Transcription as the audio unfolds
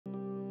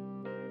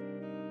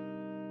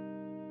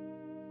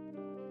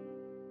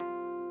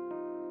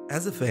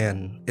As a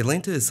fan,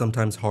 Atlanta is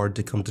sometimes hard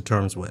to come to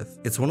terms with.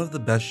 It's one of the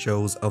best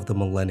shows of the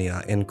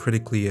millennia and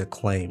critically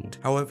acclaimed.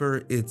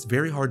 However, it's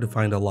very hard to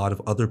find a lot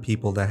of other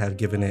people that have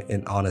given it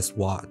an honest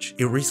watch.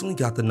 It recently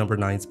got the number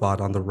 9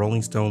 spot on the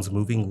Rolling Stone's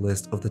moving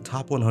list of the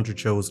top 100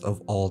 shows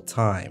of all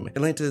time.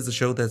 Atlanta is a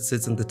show that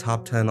sits in the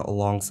top 10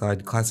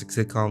 alongside classic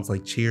sitcoms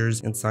like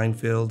Cheers and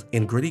Seinfeld,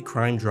 and gritty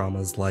crime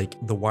dramas like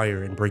The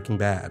Wire and Breaking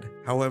Bad.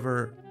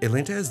 However,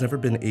 Atlanta has never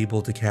been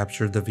able to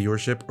capture the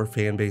viewership or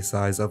fanbase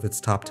size of its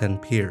top 10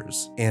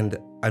 peers, and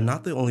I'm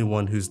not the only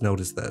one who's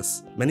noticed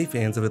this. Many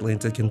fans of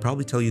Atlanta can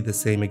probably tell you the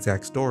same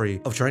exact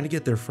story of trying to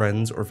get their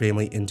friends or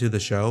family into the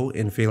show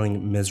and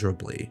failing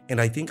miserably.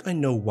 And I think I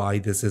know why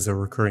this is a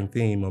recurring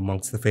theme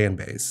amongst the fan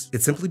base.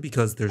 It's simply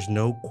because there's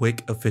no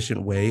quick,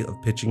 efficient way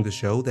of pitching the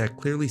show that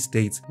clearly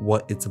states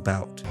what it's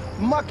about.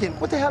 Mucking?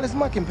 What the hell is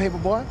mucking,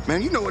 paperboy?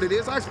 Man, you know what it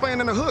is. I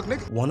explained in the hook,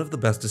 nigga. One of the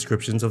best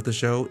descriptions of the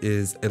show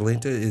is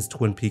Atlanta is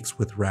Twin Peaks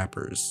with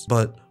rappers.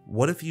 But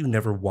what if you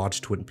never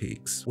watched Twin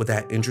Peaks? Would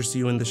that interest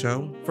you in the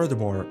show?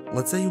 Furthermore,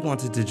 let's say you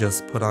wanted to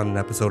just put on an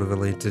episode of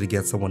Atlanta to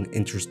get someone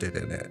interested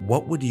in it.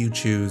 What would you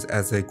choose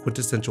as a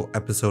quintessential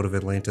episode of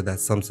Atlanta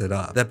that sums it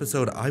up? The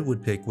episode I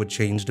would pick would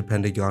change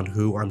depending on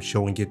who I'm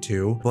showing it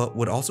to, but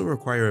would also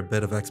require a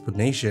bit of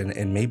explanation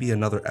and maybe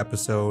another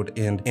episode,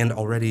 and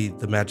already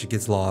the magic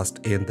is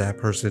lost and that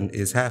person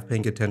is half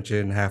paying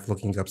attention, half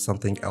looking up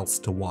something else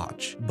to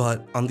watch.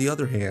 But on the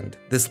other hand,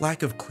 this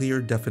lack of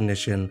clear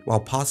definition,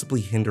 while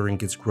possibly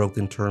hindering its growth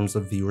in terms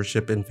of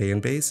viewership and fan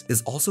base,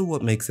 is also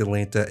what makes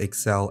Atlanta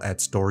excel at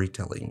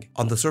storytelling.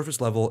 On the surface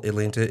level,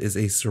 Atlanta is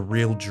a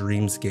surreal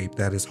dreamscape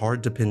that is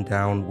hard to pin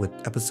down with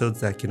episodes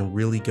that can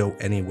really go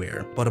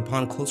anywhere, but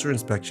upon closer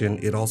inspection,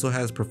 it also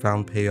has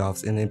profound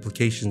payoffs and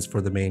implications for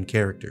the main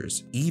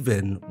characters,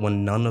 even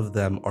when none of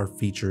them are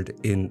featured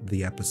in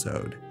the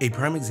episode. A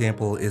prime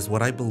example is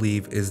what I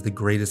believe is the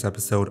greatest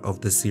episode of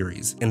the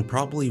series, and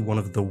probably one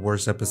of the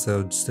worst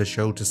episodes to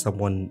show to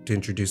someone to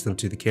introduce them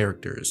to the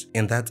characters,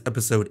 and that's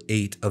episode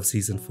 8 of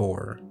season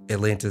 4,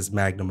 Atlanta's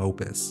Magnum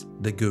Opus,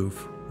 the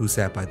Goof who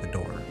sat by the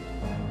door.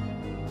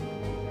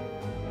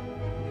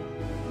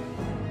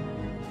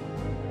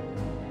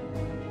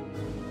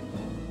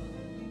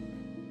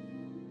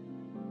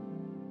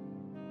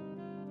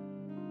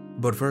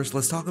 But first,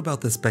 let's talk about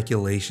the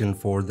speculation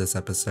for this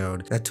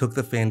episode that took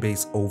the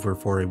fanbase over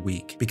for a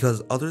week,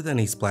 because other than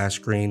a splash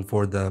screen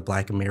for the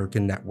Black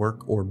American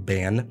Network, or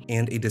BAN,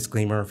 and a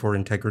disclaimer for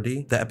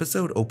integrity, the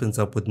episode opens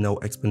up with no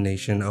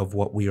explanation of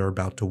what we are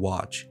about to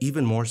watch.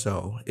 Even more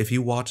so, if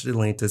you watched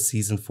Atlanta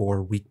season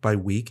 4 week by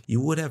week, you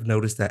would have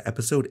noticed that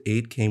episode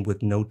 8 came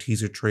with no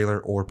teaser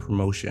trailer or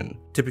promotion.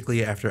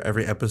 Typically after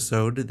every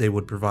episode, they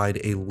would provide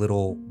a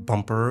little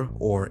bumper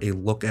or a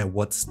look at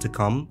what's to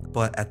come,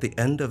 but at the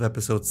end of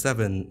episode 7,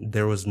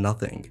 there was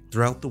nothing.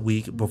 Throughout the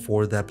week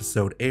before the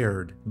episode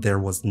aired, there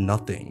was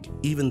nothing.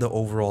 Even the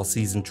overall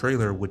season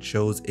trailer, which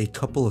shows a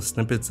couple of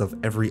snippets of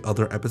every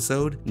other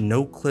episode,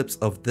 no clips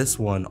of this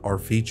one are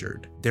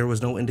featured. There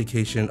was no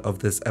indication of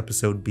this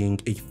episode being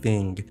a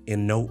thing,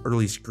 and no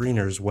early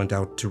screeners went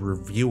out to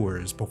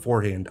reviewers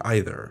beforehand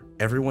either.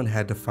 Everyone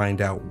had to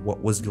find out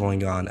what was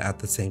going on at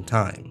the same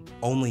time.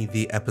 Only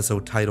the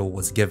episode title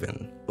was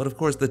given. But of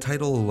course, the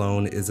title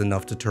alone is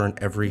enough to turn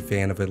every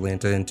fan of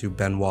Atlanta into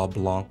Benoit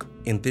Blanc,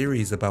 and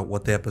theories about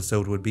what the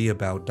episode would be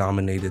about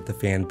dominated the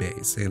fan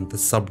base and the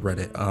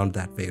subreddit on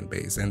that fan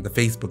base and the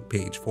Facebook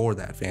page for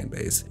that fan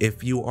base.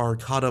 If you are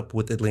caught up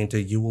with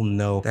Atlanta, you will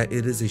know that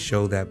it is a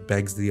show that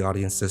begs the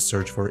audience to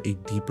search for a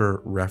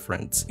deeper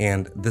reference,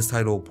 and this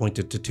title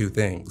pointed to two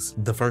things.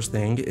 The first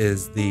thing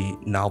is the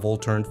novel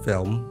turned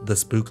film, The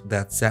Spook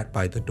That Sat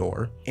by the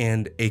Door,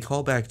 and a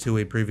callback to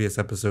a previous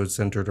episode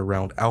centered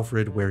around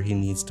Alfred, where he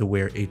needs to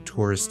wear a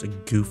tourist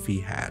goofy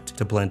hat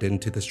to blend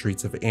into the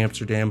streets of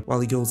Amsterdam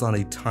while he goes on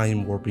a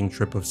time warping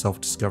trip of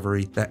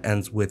self-discovery that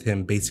ends with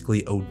him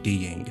basically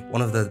ODing.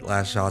 One of the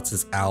last shots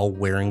is Al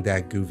wearing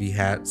that goofy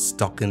hat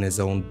stuck in his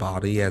own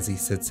body as he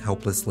sits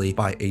helplessly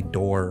by a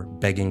door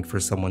begging for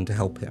someone to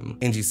help him.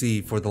 And you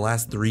see, for the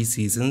last 3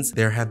 seasons,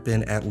 there have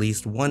been at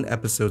least one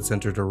episode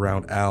centered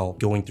around Al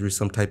going through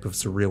some type of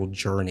surreal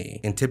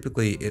journey, and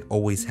typically it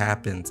always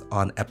happens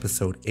on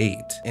episode 8.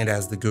 And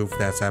as the goof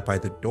that sat by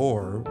the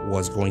door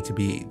was going to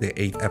be the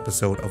 8th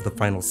episode of the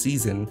final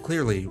season,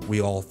 clearly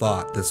we all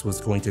thought this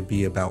was going to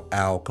be about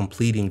Al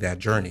completing that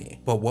journey.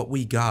 But what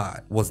we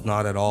got was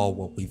not at all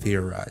what we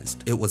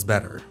theorized. It was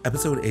better.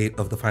 Episode 8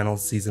 of the final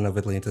season of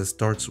Atlanta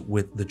starts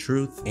with the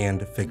truth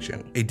and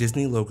fiction. A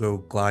Disney logo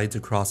glides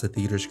across a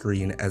theater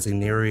screen as a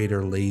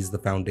narrator lays the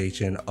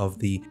foundation of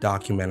the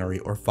documentary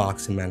or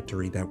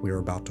Foxumentary that we're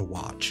about to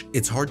watch.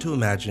 It's hard to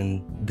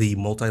imagine the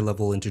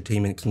multi-level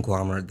entertainment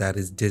conglomerate that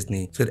is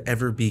Disney could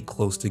ever be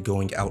close to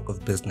going out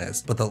of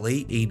business, but the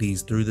late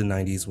 80s through the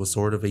 90s was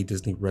sort of a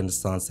Disney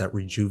renaissance that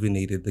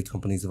rejuvenated the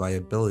company's Disney's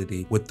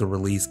viability with the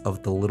release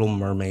of The Little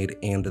Mermaid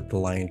and The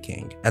Lion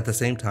King. At the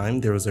same time,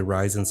 there was a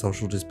rise in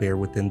social despair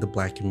within the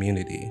Black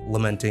community,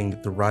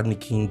 lamenting the Rodney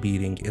King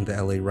beating in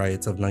the LA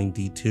riots of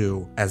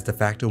 '92 as de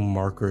facto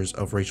markers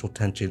of racial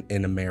tension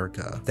in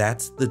America.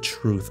 That's the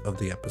truth of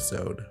the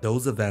episode.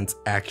 Those events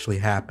actually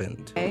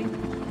happened.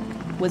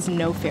 Was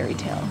no fairy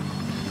tale.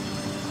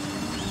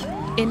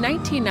 In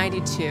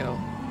 1992,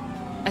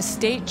 a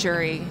state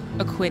jury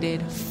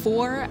acquitted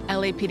 4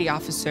 LAPD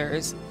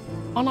officers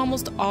on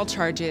almost all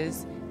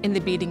charges in the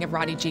beating of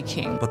Rodney G.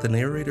 King. But the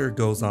narrator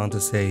goes on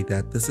to say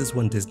that this is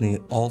when Disney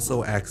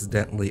also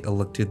accidentally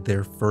elected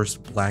their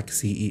first Black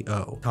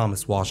CEO,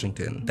 Thomas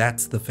Washington.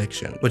 That's the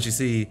fiction. But you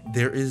see,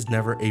 there is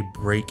never a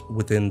break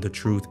within the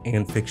truth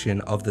and fiction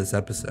of this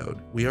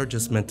episode. We are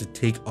just meant to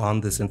take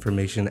on this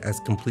information as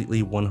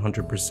completely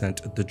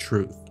 100% the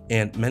truth.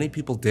 And many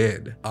people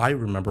did. I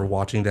remember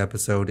watching the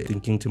episode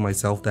thinking to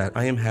myself that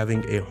I am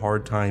having a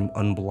hard time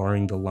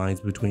unblurring the lines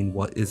between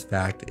what is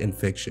fact and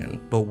fiction.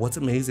 But what's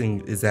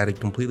amazing is that it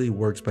completely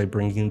works by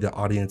bringing the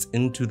audience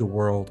into the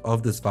world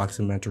of this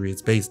documentary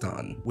it's based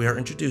on. We are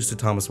introduced to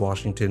Thomas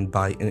Washington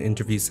by an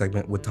interview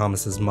segment with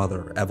Thomas's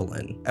mother,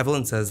 Evelyn.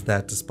 Evelyn says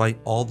that despite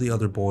all the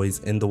other boys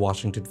in the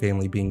Washington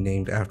family being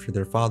named after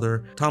their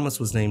father, Thomas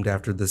was named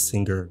after the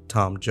singer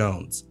Tom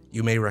Jones.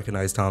 You may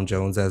recognize Tom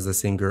Jones as the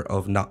singer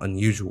of Not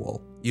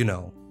Unusual. You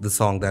know, the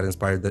song that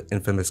inspired the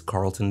infamous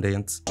Carlton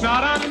dance.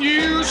 Not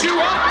unusual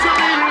to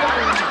be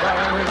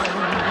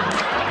loved.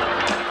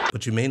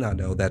 But you may not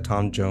know that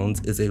Tom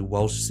Jones is a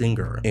Welsh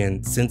singer,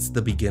 and since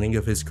the beginning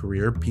of his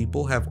career,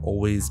 people have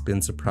always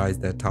been surprised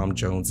that Tom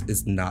Jones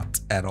is not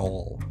at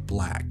all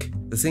Black.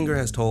 The singer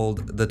has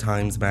told The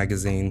Times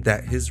magazine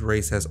that his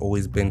race has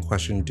always been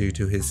questioned due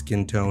to his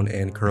skin tone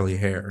and curly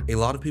hair. A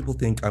lot of people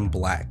think I'm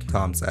Black,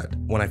 Tom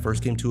said. When I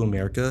first came to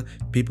America,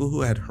 people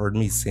who had heard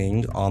me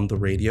sing on the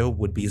radio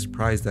would be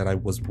surprised that I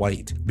was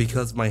white.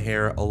 Because of my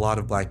hair, a lot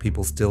of Black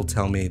people still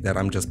tell me that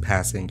I'm just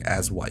passing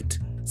as white.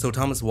 So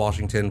Thomas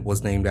Washington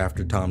was named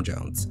after Tom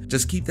Jones.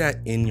 Just keep that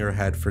in your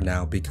head for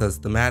now, because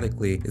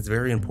thematically it's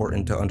very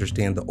important to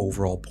understand the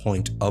overall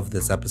point of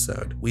this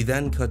episode. We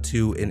then cut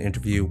to an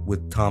interview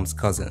with Tom's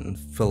cousin,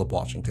 Philip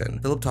Washington.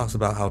 Philip talks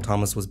about how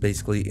Thomas was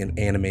basically an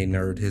anime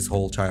nerd his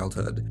whole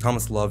childhood.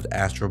 Thomas loved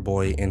Astro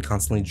Boy and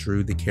constantly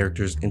drew the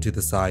characters into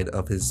the side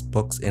of his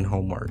books and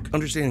homework.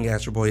 Understanding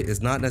Astro Boy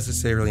is not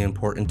necessarily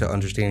important to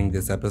understanding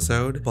this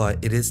episode, but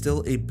it is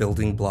still a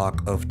building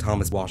block of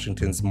Thomas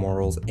Washington's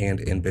morals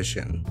and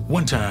ambition.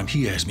 One time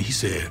he asked me, he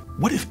said,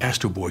 what if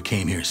Astro Boy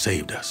came here and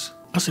saved us?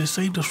 I said,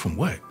 saved us from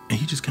what? And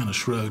he just kind of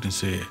shrugged and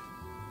said,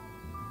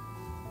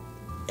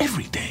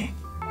 everything.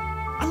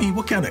 I mean,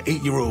 what kind of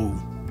 8-year-old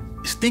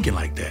is thinking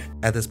like that?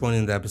 At this point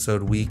in the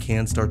episode, we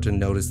can start to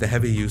notice the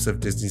heavy use of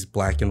Disney's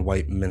black and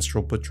white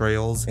minstrel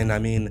portrayals. And I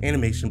mean,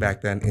 animation back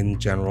then in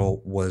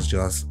general was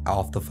just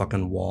off the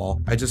fucking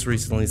wall. I just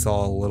recently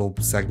saw a little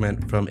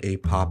segment from a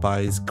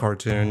Popeyes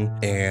cartoon,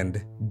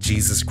 and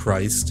Jesus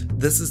Christ.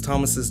 This is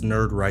Thomas's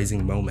nerd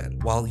rising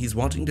moment. While he's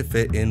wanting to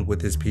fit in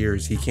with his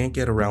peers, he can't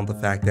get around the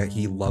fact that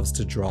he loves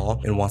to draw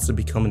and wants to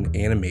become an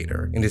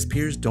animator, and his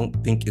peers don't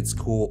think it's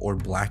cool or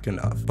Black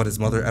enough. But his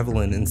mother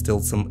Evelyn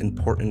instilled some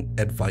important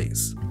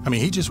advice. I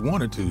mean, he just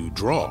wanted to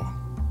draw,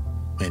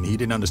 and he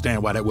didn't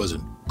understand why that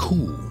wasn't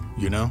cool,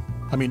 you know?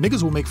 I mean,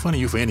 niggas will make fun of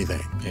you for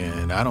anything,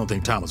 and I don't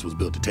think Thomas was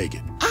built to take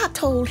it. I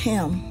told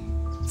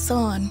him,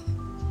 son,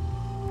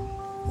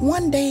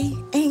 one day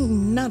ain't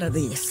none of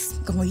this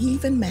gonna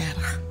even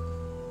matter.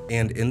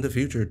 And in the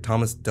future,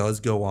 Thomas does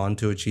go on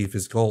to achieve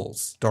his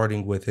goals,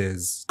 starting with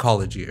his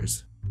college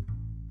years.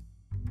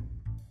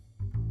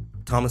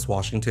 Thomas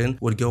Washington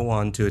would go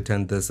on to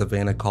attend the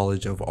Savannah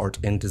College of Art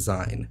and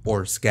Design,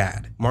 or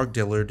SCAD. Mark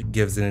Dillard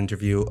gives an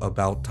interview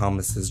about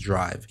Thomas's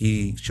drive.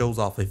 He shows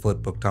off a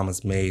flip book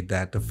Thomas made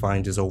that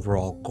defined his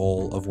overall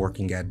goal of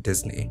working at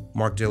Disney.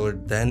 Mark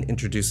Dillard then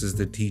introduces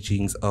the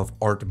teachings of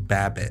Art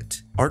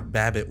Babbitt. Art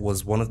Babbitt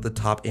was one of the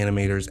top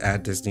animators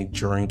at Disney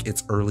during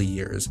its early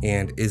years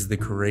and is the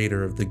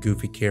creator of the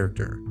Goofy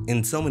character.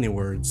 In so many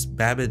words,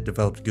 Babbitt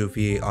developed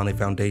Goofy on a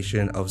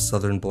foundation of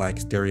Southern Black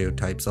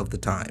stereotypes of the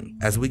time.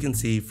 As we can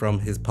see from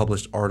his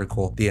published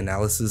article, The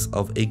Analysis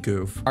of a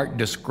Goof. Art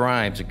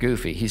describes a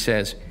Goofy. He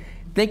says,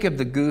 think of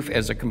the Goof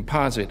as a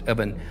composite of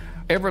an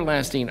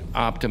everlasting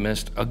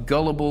optimist, a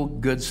gullible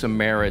good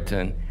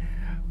Samaritan,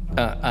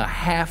 a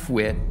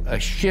half-wit, a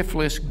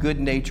shiftless,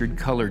 good-natured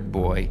colored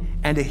boy,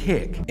 and a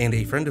hick. And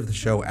a friend of the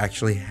show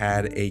actually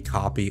had a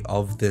copy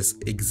of this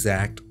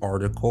exact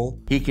article.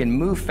 He can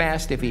move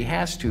fast if he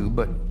has to,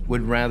 but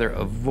would rather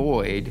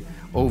avoid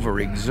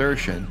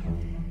overexertion.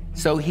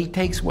 So he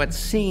takes what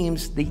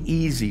seems the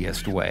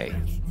easiest way.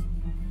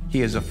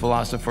 He is a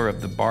philosopher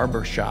of the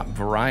barbershop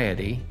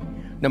variety.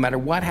 No matter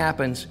what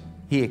happens,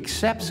 he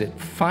accepts it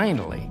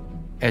finally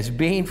as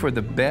being for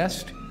the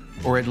best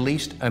or at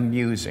least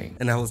amusing.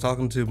 And I was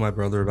talking to my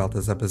brother about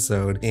this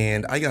episode,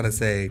 and I gotta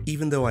say,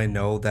 even though I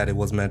know that it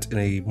was meant in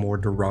a more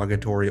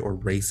derogatory or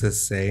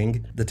racist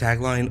saying, the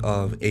tagline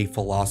of a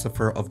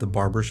philosopher of the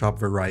barbershop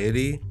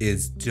variety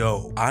is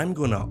dope. I'm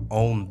gonna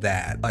own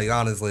that. Like,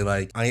 honestly,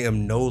 like, I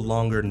am no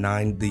longer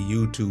Nine the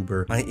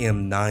YouTuber. I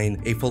am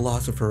Nine, a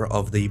philosopher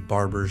of the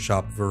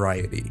barbershop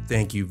variety.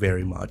 Thank you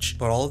very much.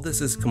 But all of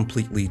this is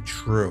completely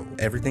true.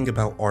 Everything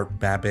about Art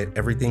Babbitt,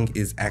 everything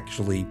is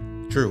actually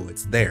true.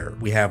 It's there.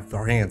 We have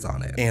our hands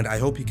on it. And I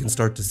hope you can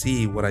start to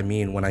see what I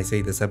mean when I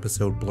say this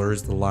episode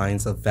blurs the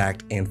lines of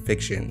fact and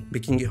fiction,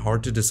 making it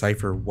hard to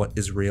decipher what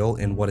is real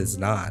and what is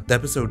not. The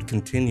episode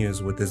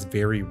continues with this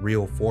very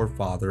real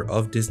forefather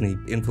of Disney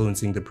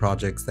influencing the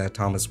projects that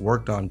Thomas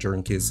worked on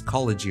during his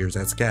college years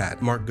at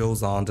SCAD. Mark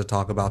goes on to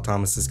talk about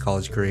Thomas's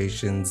college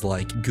creations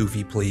like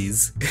Goofy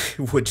Please,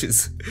 which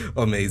is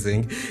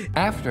amazing.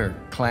 After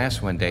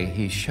class one day,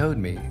 he showed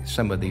me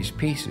some of these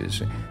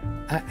pieces.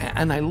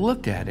 And I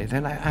looked at it,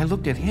 and I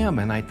looked at him,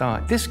 and I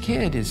thought, this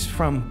kid is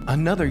from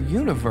another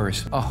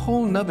universe, a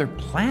whole nother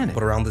planet.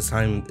 But around this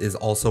time is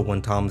also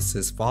when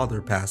Thomas's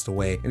father passed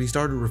away, and he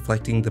started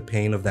reflecting the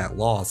pain of that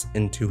loss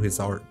into his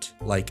art,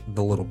 like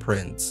The Little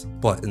Prince.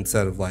 But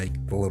instead of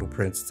like The Little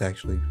Prince, it's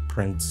actually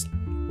Prince,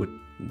 which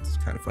is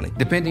kind of funny.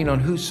 Depending on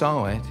who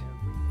saw it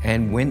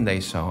and when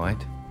they saw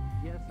it,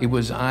 it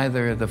was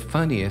either the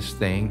funniest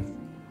thing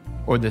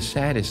or the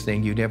saddest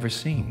thing you'd ever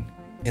seen.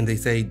 And they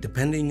say,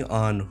 depending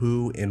on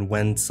who and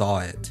when saw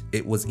it,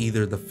 it was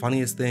either the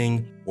funniest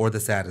thing or the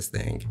saddest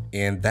thing.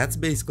 And that's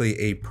basically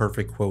a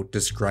perfect quote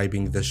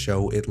describing the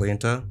show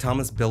Atlanta.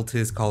 Thomas built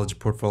his college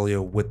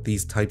portfolio with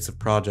these types of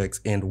projects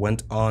and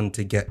went on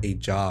to get a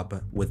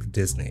job with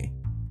Disney.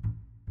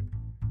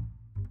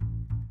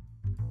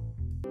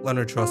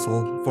 Leonard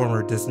Trussell,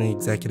 former Disney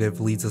executive,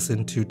 leads us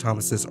into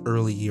Thomas's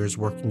early years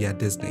working at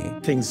Disney.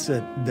 Things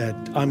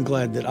that I'm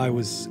glad that I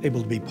was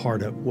able to be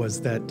part of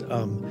was that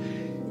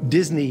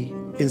Disney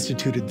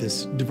instituted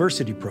this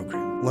diversity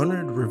program.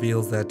 Leonard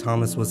reveals that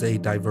Thomas was a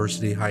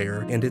diversity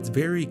hire, and it's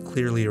very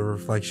clearly a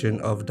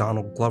reflection of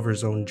Donald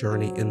Glover's own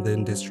journey in the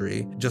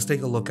industry. Just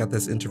take a look at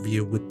this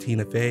interview with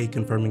Tina Fey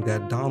confirming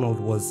that Donald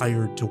was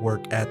hired to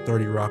work at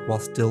 30 Rock while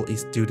still a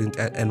student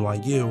at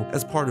NYU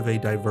as part of a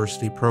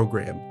diversity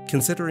program.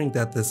 Considering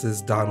that this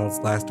is Donald's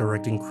last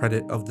directing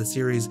credit of the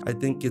series, I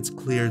think it's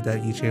clear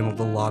that he channeled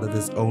a lot of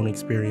his own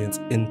experience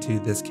into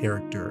this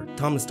character.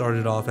 Thomas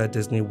started off at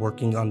Disney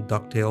working on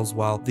DuckTales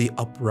while the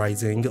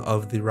uprising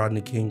of the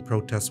Rodney King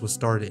protest was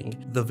starting.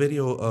 The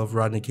video of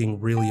Rodney King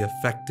really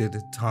affected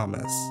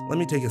Thomas. Let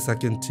me take a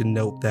second to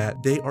note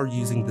that they are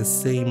using the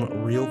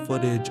same real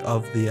footage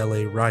of the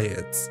LA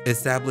riots,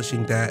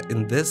 establishing that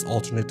in this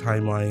alternate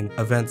timeline,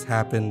 events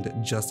happened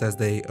just as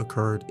they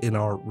occurred in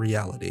our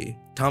reality.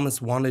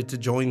 Thomas wanted to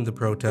join the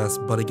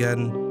protest, but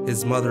again,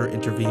 his mother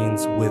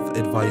intervenes with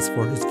advice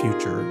for his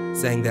future,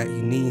 saying that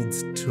he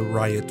needs to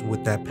riot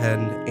with that pen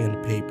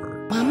and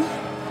paper. Mama,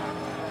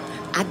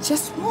 I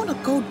just want to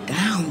go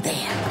down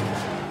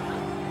there.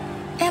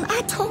 And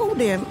I told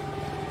him,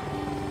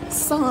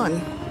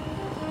 son,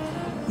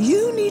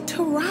 you need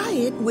to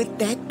riot with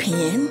that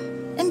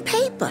pen and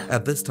paper.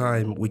 At this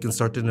time, we can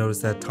start to notice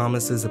that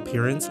Thomas's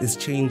appearance is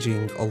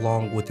changing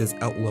along with his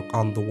outlook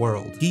on the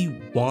world. He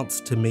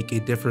wants to make a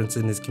difference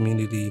in his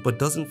community, but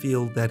doesn't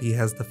feel that he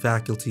has the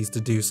faculties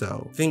to do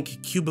so.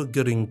 Think Cuba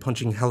Gooding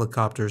punching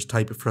helicopters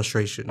type of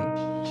frustration.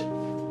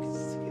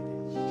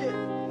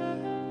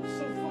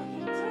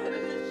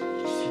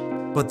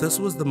 But this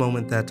was the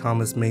moment that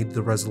Thomas made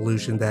the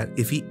resolution that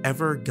if he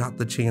ever got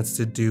the chance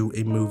to do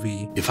a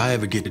movie, if I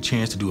ever get the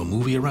chance to do a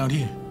movie around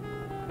here,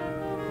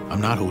 I'm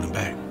not holding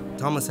back.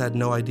 Thomas had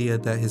no idea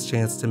that his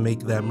chance to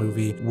make that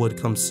movie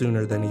would come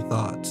sooner than he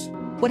thought.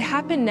 What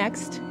happened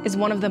next is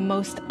one of the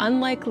most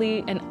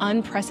unlikely and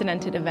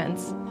unprecedented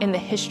events in the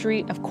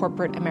history of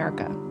corporate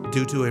America.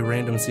 Due to a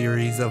random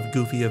series of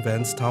goofy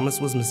events, Thomas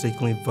was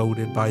mistakenly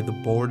voted by the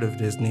board of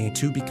Disney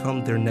to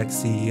become their next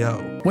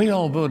CEO. We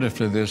all voted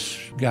for this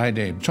guy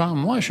named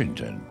Tom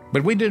Washington,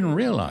 but we didn't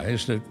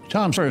realize that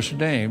Tom's first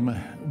name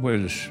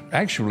was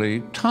actually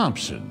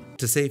Thompson.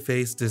 To save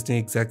face, Disney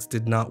execs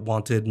did not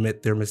want to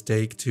admit their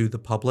mistake to the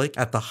public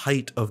at the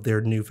height of their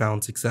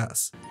newfound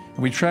success.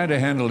 We tried to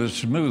handle it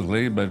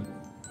smoothly, but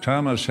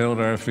Thomas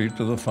held our feet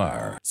to the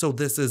fire. So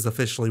this is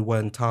officially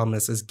when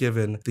Thomas is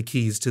given the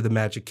keys to the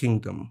Magic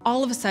Kingdom.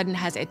 All of a sudden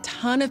has a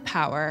ton of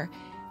power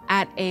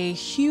at a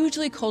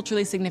hugely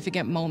culturally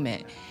significant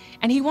moment.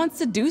 And he wants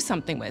to do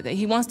something with it.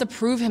 He wants to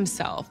prove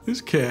himself.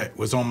 This cat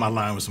was on my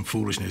line with some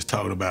foolishness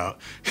talking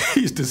about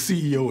he's the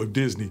CEO of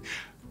Disney.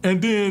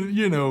 And then,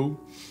 you know,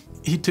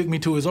 he took me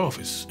to his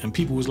office and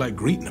people was like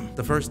greeting him.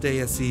 The first day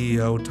as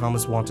CEO,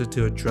 Thomas wanted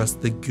to address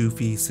the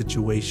Goofy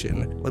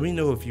situation. Let me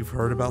know if you've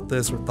heard about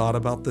this or thought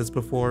about this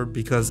before,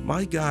 because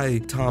my guy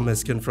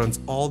Thomas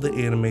confronts all the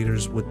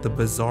animators with the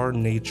bizarre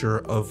nature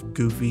of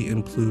Goofy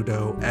and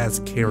Pluto as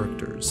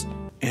characters.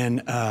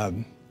 And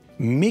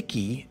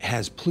Mickey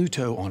has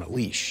Pluto on a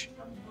leash,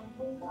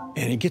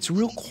 and it gets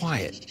real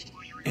quiet.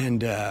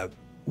 And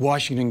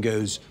Washington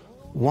goes,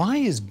 "Why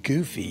is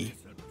Goofy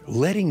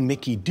letting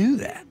Mickey do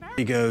that.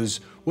 He goes,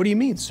 "What do you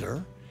mean,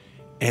 sir?"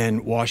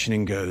 And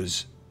Washington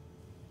goes,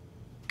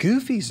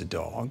 "Goofy's a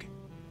dog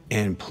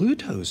and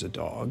Pluto's a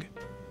dog,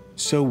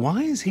 so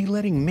why is he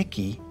letting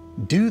Mickey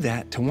do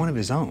that to one of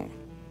his own?"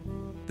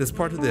 This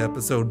part of the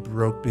episode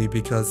broke me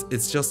because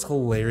it's just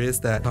hilarious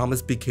that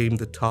Thomas became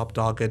the top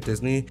dog at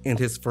Disney and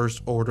his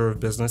first order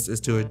of business is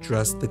to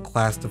address the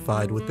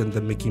classified within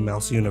the Mickey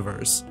Mouse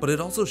universe. But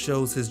it also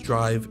shows his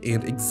drive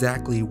and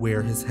exactly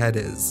where his head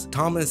is.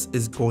 Thomas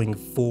is going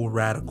full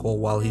radical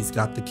while he's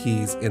got the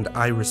keys, and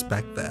I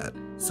respect that.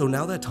 So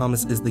now that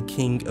Thomas is the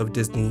king of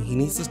Disney, he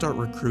needs to start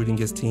recruiting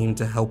his team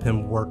to help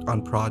him work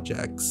on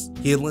projects.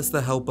 He enlists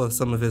the help of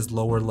some of his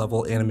lower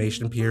level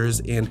animation peers,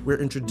 and we're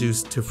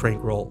introduced to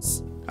Frank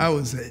Rolls. I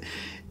was an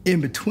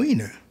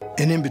in-betweener.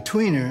 An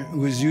in-betweener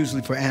was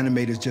usually for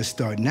animators just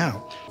starting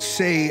out.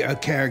 Say a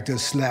character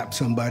slapped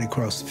somebody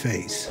across the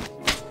face.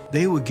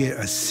 They would get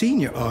a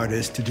senior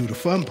artist to do the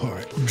fun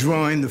part,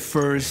 drawing the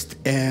first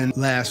and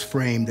last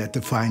frame that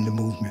defined the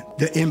movement.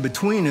 The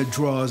in-betweener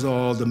draws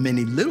all the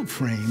many little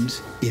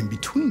frames in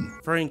between.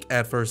 Frank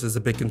at first is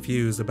a bit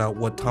confused about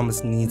what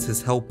Thomas needs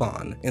his help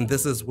on, and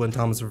this is when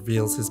Thomas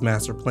reveals his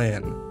master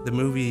plan, the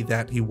movie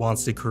that he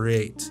wants to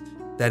create,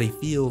 that he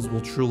feels will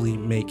truly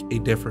make a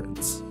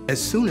difference.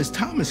 As soon as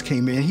Thomas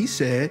came in, he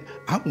said,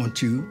 "I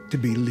want you to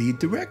be lead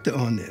director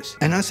on this."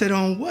 And I said,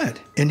 "On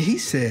what?" And he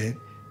said,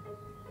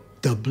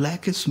 "The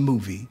blackest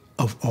movie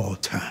of all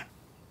time."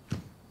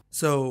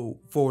 So,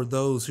 for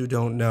those who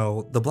don't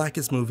know, the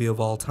blackest movie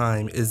of all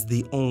time is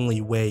the only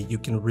way you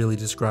can really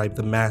describe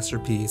the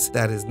masterpiece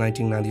that is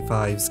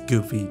 1995's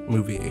Goofy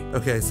movie.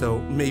 Okay, so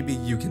maybe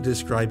you can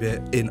describe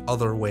it in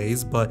other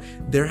ways, but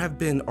there have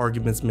been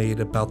arguments made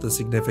about the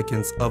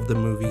significance of the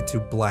movie to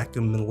black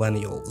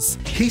millennials.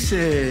 He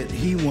said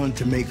he wanted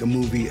to make a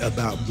movie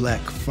about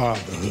black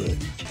fatherhood.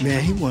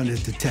 Man, he wanted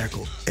to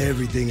tackle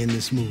everything in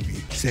this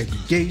movie.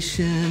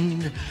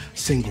 Segregation,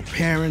 single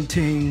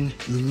parenting,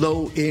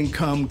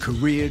 low-income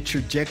career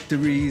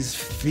trajectories,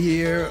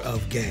 fear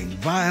of gang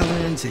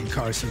violence,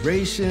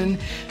 incarceration,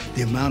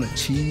 the amount of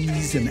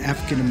cheese in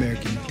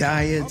African-American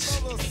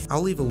diets.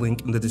 I'll leave a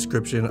link in the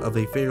description of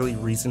a fairly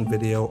recent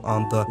video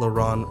on the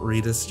Laron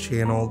Reedus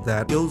channel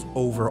that goes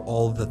over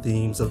all of the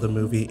themes of the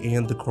movie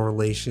and the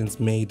correlations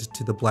made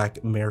to the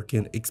Black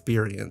American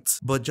experience.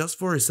 But just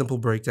for a simple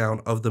breakdown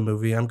of the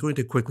movie, I'm going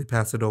to quickly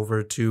pass it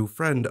over to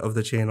friend of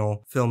the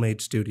channel, Film8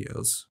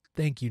 Studios.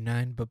 Thank you,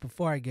 Nine, but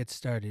before I get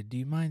started, do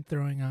you mind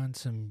throwing on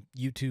some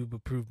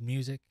YouTube-approved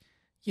music?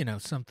 You know,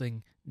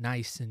 something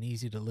nice and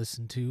easy to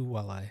listen to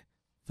while I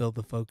fill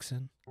the folks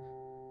in?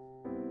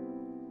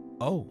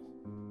 Oh,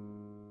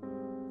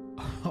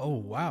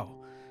 wow.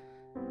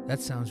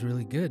 That sounds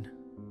really good.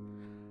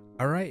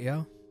 Alright,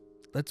 yo,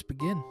 let's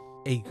begin.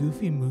 A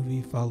Goofy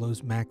movie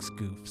follows Max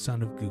Goof,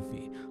 son of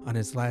Goofy, on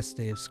his last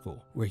day of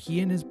school, where he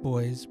and his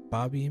boys,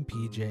 Bobby and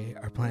PJ,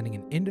 are planning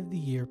an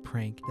end-of-the-year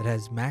prank that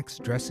has Max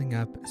dressing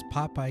up as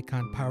pop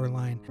icon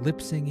Powerline,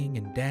 lip-singing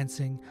and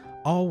dancing,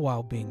 all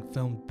while being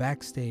filmed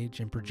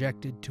backstage and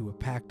projected to a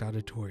packed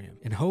auditorium,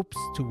 in hopes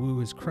to woo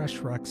his crush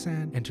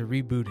Roxanne and to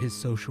reboot his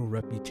social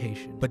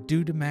reputation. But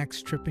due to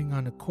Max tripping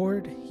on a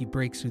cord, he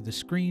breaks through the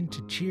screen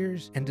to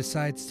cheers and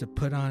decides to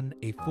put on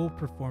a full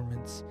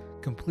performance,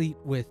 complete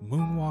with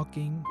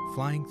moonwalking,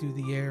 flying through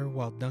the air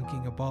while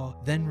dunking a ball,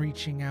 then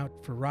reaching out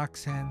for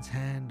Roxanne's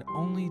hand,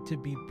 only to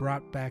be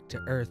brought back to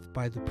Earth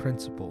by the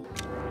principal.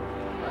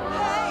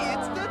 Hey,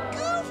 it's the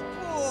Goof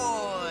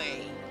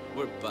Boy!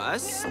 We're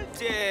busted!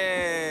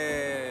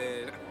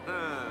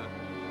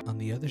 On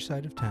the other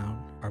side of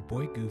town, our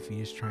boy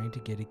Goofy is trying to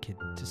get a kid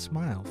to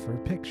smile for a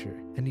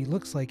picture, and he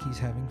looks like he's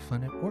having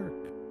fun at work.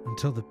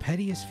 Until the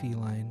pettiest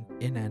feline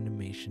in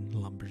animation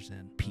lumbers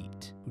in,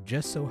 Pete, who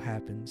just so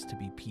happens to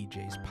be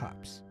PJ's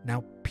pops.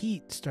 Now,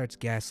 Pete starts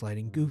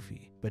gaslighting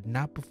Goofy, but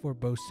not before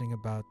boasting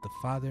about the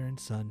father and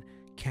son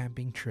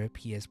camping trip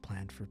he has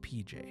planned for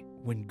PJ.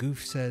 When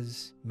Goof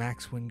says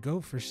Max wouldn't go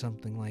for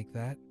something like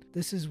that,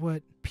 this is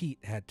what Pete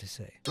had to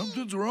say.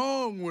 Something's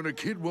wrong when a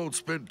kid won't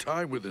spend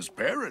time with his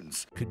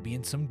parents. Could be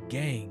in some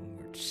gang,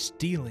 or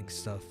stealing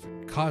stuff,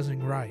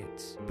 causing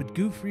riots. But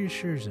Goof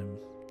reassures him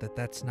that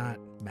that's not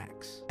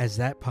Max. As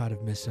that pot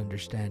of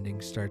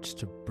misunderstanding starts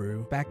to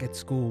brew, back at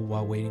school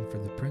while waiting for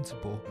the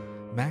principal,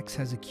 Max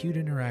has a cute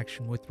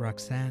interaction with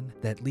Roxanne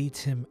that leads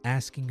him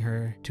asking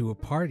her to a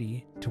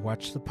party to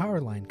watch the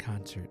Powerline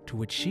concert, to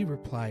which she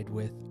replied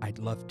with, "I'd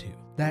love to."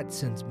 That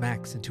sends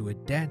Max into a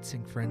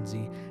dancing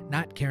frenzy,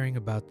 not caring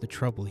about the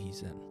trouble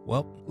he's in.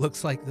 Well,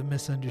 looks like the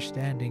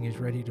misunderstanding is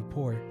ready to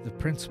pour. The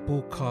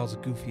principal calls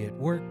Goofy at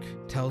work,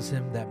 tells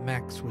him that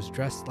Max was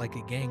dressed like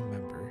a gang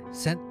member,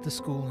 sent the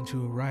school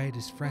into a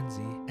riotous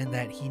frenzy, and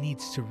that he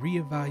needs to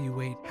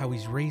reevaluate how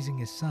he's raising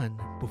his son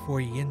before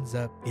he ends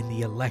up in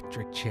the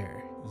electric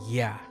chair.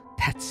 Yeah,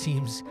 that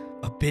seems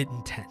a bit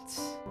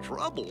intense.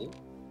 Trouble?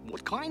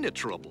 What kind of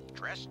trouble?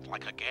 Dressed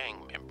like a gang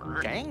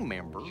member. Gang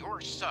member? Your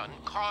son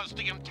caused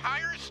the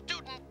entire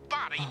student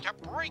body to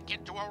break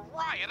into a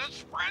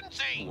riotous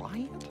frenzy.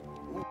 Riot?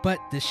 But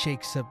this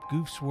shakes up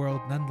Goof's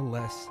world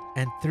nonetheless,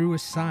 and through a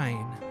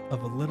sign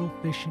of a little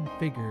fishing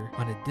figure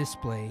on a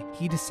display,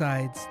 he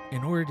decides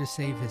in order to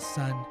save his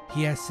son,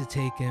 he has to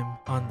take him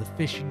on the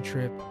fishing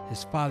trip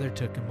his father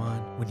took him on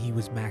when he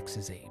was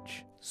Max's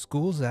age.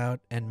 School's out,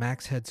 and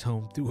Max heads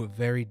home through a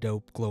very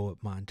dope glow-up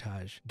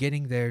montage,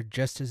 getting there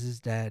just as his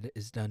dad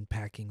is done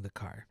packing the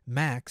car.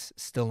 Max,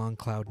 still on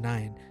cloud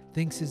 9,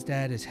 thinks his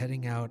dad is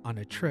heading out on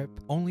a trip,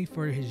 only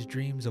for his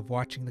dreams of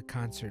watching the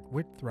concert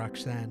with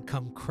Roxanne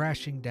come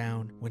crashing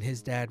down when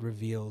his dad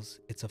reveals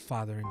it's a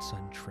father and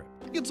son trip.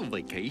 It's a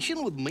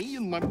vacation with me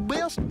and my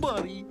best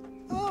buddy.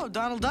 Oh,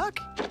 Donald Duck?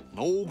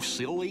 No,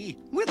 silly.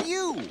 With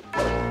you.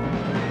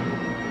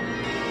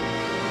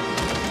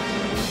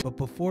 But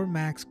before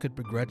Max could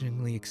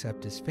begrudgingly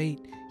accept his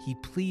fate, he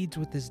pleads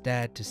with his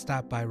dad to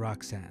stop by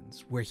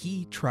Roxanne's, where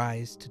he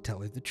tries to tell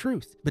her the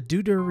truth. But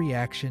due to her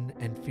reaction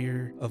and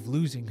fear of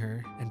losing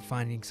her and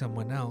finding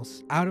someone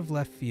else, out of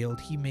left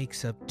field, he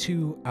makes up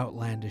 2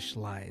 outlandish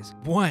lies.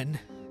 One,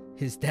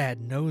 his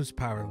dad knows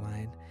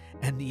Powerline,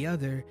 and the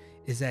other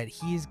is that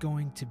he is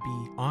going to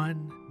be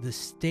on the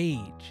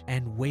stage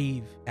and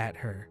wave at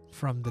her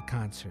from the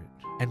concert.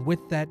 And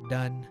with that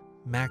done,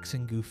 Max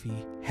and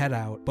Goofy head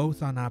out,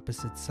 both on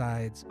opposite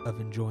sides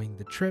of enjoying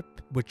the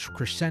trip, which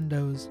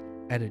crescendos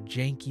at a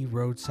janky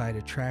roadside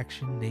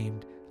attraction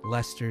named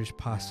Lester's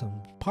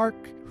Possum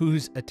Park,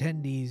 whose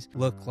attendees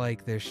look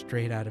like they're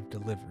straight out of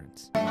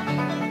Deliverance.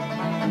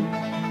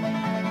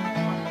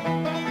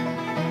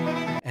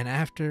 And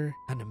after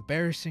an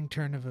embarrassing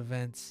turn of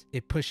events,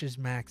 it pushes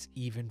Max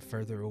even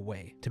further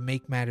away. To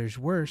make matters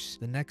worse,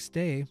 the next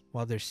day,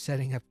 while they're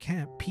setting up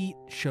camp, Pete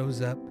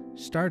shows up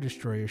Star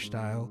Destroyer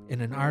style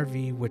in an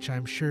RV which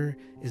I'm sure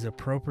is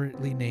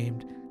appropriately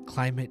named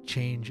Climate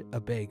Change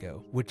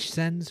Abago, which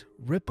sends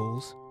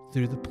ripples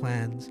through the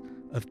plans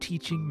of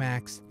teaching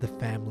Max the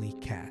family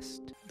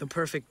cast. The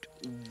perfect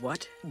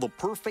what? The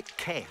perfect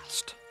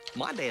cast.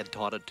 My dad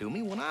taught it to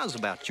me when I was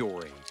about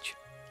your age.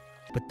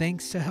 But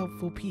thanks to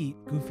helpful Pete,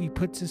 Goofy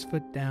puts his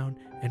foot down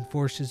and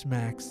forces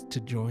Max to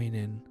join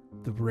in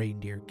the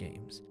reindeer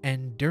games.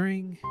 And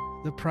during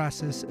the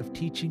process of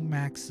teaching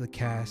Max the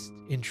cast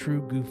in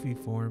true Goofy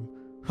form,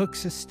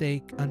 hooks a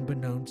steak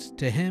unbeknownst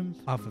to him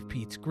off of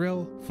Pete's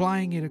grill,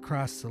 flying it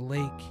across the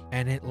lake,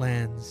 and it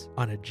lands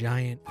on a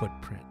giant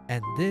footprint.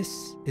 And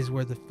this is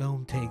where the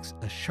film takes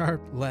a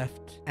sharp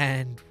left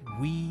and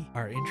we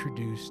are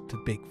introduced to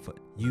Bigfoot.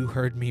 You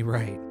heard me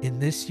right. In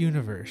this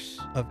universe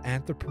of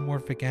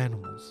anthropomorphic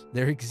animals,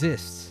 there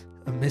exists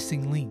a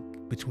missing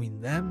link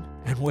between them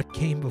and what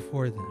came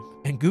before them.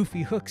 And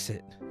Goofy hooks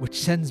it, which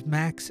sends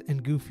Max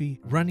and Goofy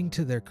running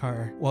to their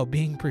car while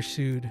being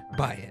pursued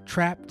by it.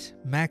 Trapped,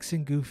 Max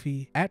and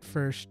Goofy, at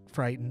first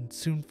frightened,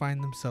 soon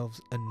find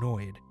themselves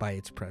annoyed by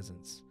its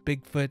presence.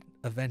 Bigfoot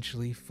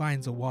eventually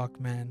finds a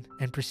Walkman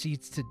and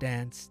proceeds to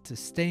dance to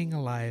Staying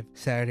Alive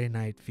Saturday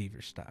Night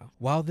Fever style.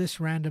 While this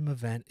random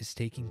event is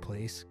taking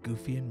place,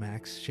 Goofy and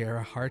Max share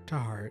a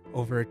heart-to-heart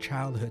over a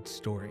childhood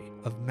story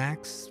of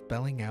Max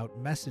spelling out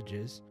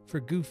messages for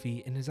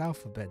Goofy in his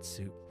alphabet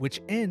soup,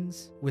 which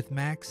ends with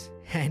Max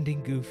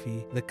handing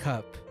Goofy the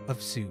cup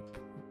of soup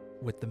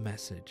with the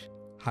message,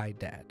 "Hi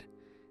Dad,"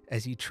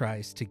 as he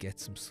tries to get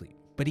some sleep.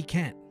 But he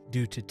can't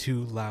due to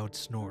 2 loud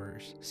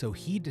snorers, so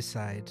he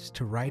decides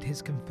to write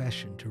his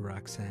confession to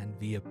Roxanne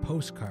via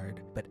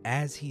postcard, but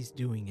as he's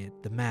doing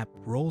it, the map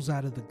rolls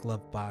out of the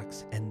glove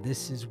box, and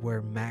this is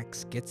where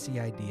Max gets the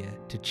idea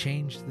to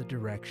change the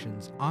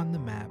directions on the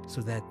map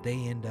so that they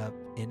end up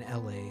in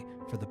LA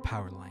for the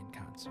Powerline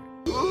concert.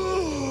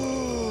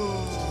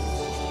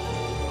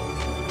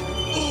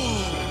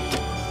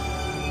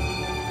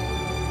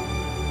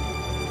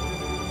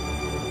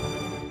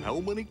 How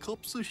many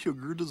cups of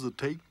sugar does it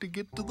take to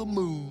get to the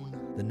moon?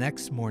 The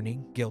next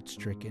morning,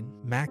 guilt-stricken,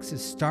 Max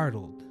is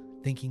startled,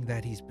 thinking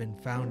that he's been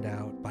found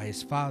out by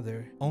his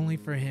father, only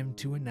for him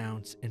to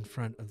announce in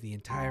front of the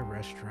entire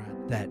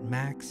restaurant that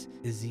Max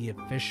is the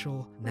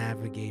official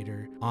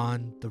navigator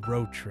on the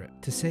road trip.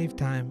 To save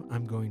time,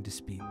 I'm going to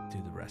speed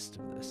through the rest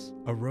of this.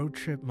 A road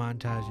trip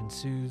montage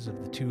ensues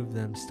of the 2 of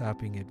them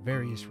stopping at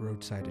various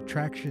roadside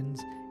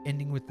attractions,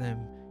 ending with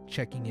them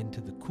checking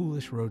into the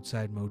coolest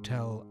roadside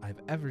motel I've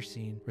ever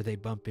seen, where they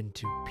bump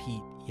into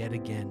Pete yet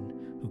again,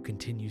 who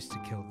continues to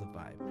kill the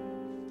vibe.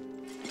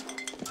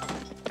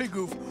 Hey,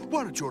 Goof,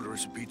 why don't you order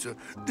us a pizza?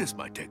 This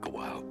might take a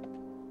while.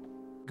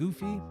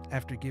 Goofy,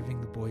 after giving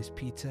the boys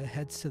pizza,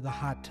 heads to the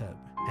hot tub,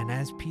 and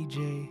as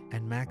PJ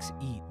and Max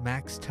eat,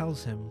 Max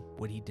tells him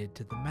what he did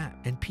to the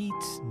map. And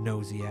Pete's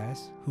nosy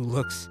ass, who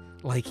looks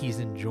like he's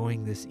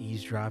enjoying this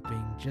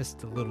eavesdropping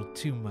just a little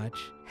too much,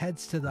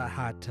 heads to the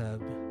hot tub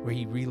where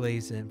he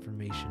relays the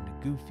information to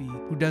Goofy,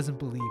 who doesn't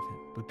believe him.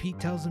 But Pete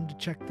tells him to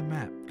check the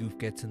map. Goof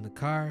gets in the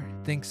car,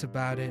 thinks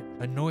about it,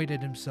 annoyed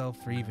at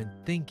himself for even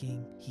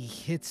thinking. He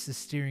hits the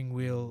steering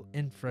wheel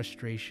in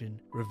frustration,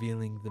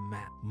 revealing the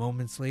map.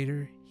 Moments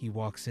later, he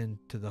walks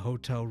into the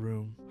hotel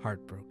room,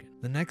 heartbroken.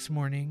 The next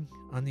morning,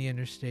 on the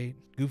interstate,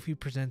 Goofy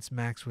presents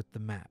Max with the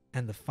map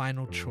and the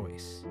final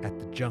choice at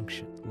the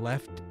junction.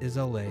 Left is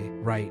LA,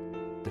 right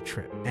the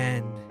trip.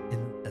 And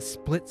in a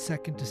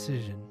split-second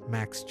decision,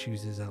 Max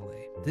chooses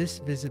LA. This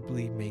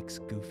visibly makes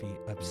Goofy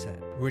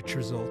upset, which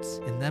results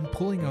in them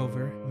pulling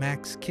over,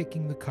 Max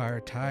kicking the car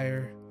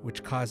tire,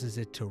 which causes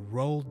it to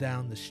roll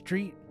down the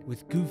street,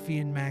 with Goofy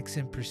and Max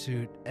in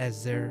pursuit.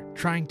 As they're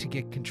trying to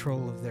get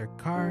control of their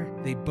car,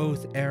 they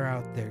both air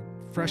out their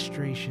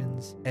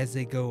frustrations as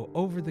they go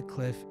over the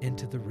cliff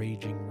into the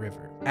raging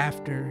river.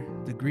 After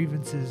the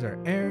grievances are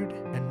aired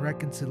and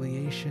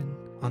reconciliation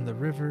on the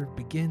river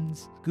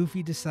begins,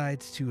 Goofy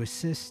decides to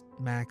assist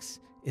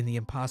Max in the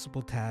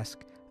impossible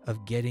task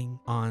of getting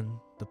on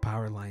the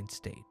power line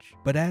stage.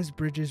 But as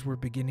bridges were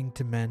beginning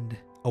to mend,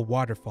 a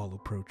waterfall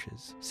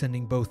approaches,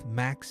 sending both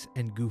Max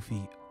and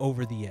Goofy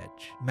over the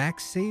edge.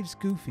 Max saves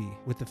Goofy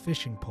with a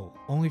fishing pole,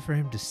 only for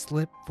him to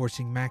slip,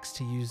 forcing Max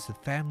to use the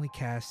family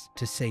cast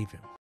to save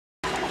him.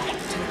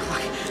 10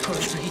 o'clock.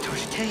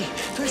 Hey,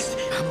 first,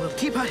 I'm a little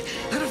teapot.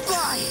 Let it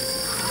fly!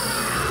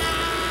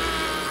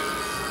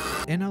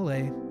 In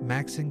LA,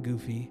 Max and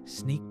Goofy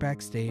sneak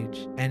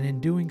backstage, and in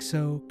doing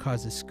so,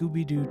 cause a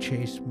Scooby-Doo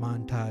chase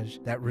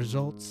montage that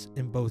results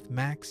in both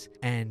Max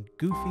and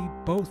Goofy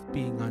both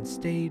being on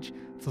stage,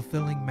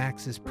 fulfilling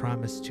Max's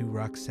promise to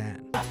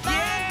Roxanne.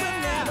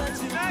 Yeah!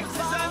 Max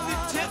is on the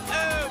tip.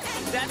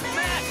 That's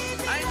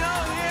Max. I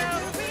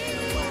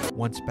know him.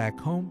 Once back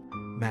home,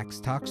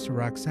 Max talks to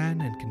Roxanne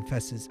and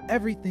confesses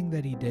everything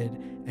that he did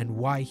and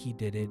why he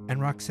did it,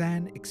 and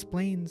Roxanne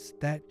explains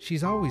that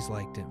she's always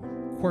liked him,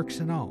 quirks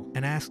and all,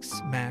 and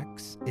asks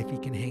Max if he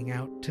can hang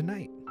out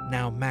tonight.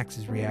 Now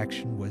Max's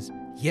reaction was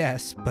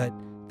yes, but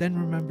then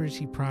remembers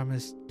he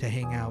promised to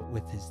hang out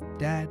with his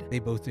dad. They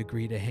both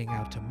agree to hang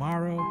out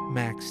tomorrow.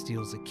 Max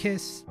steals a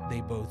kiss. They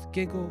both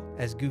giggle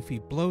as Goofy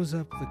blows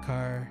up the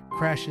car,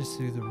 crashes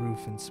through the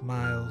roof and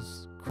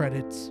smiles.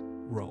 Credits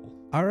roll.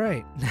 All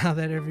right, now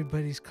that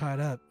everybody's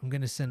caught up, I'm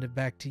gonna send it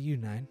back to you,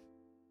 Nine.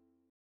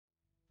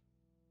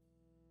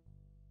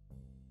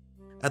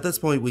 At this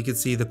point, we could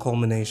see the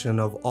culmination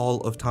of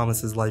all of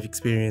Thomas's life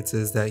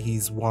experiences that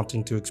he's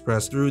wanting to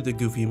express through the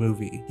Goofy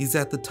movie. He's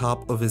at the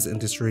top of his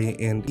industry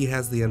and he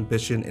has the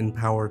ambition and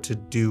power to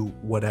do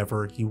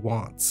whatever he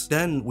wants.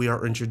 Then we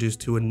are introduced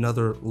to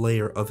another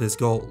layer of his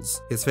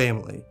goals, his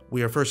family.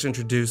 We are first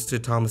introduced to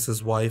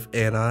Thomas's wife,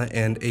 Anna,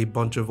 and a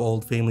bunch of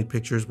old family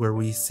pictures where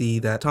we see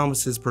that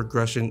Thomas's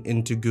progression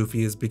into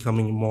Goofy is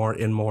becoming more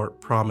and more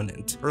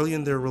prominent. Early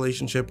in their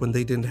relationship, when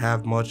they didn't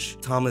have much,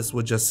 Thomas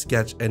would just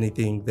sketch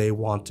anything they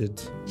wanted.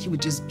 He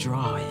would just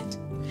draw it.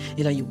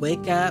 You know, you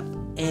wake up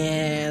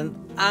and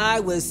I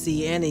would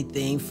see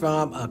anything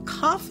from a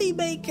coffee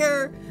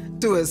maker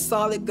to a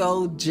solid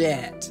gold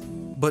jet.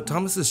 But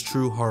Thomas's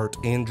true heart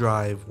and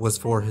drive was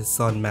for his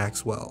son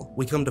Maxwell.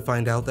 We come to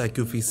find out that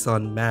Goofy's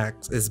son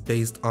Max is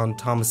based on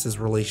Thomas's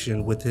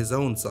relation with his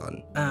own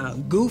son.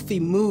 Goofy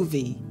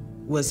movie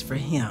was for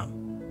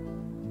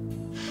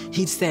him.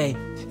 He'd say,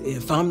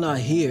 if I'm not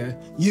here,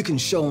 you can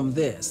show him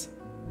this.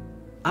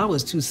 I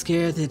was too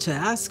scared to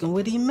ask him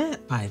what he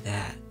meant by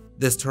that.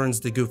 This turns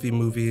the Goofy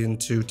movie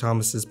into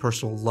Thomas's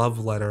personal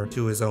love letter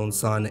to his own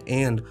son,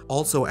 and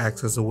also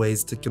acts as a way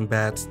to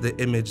combat the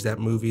image that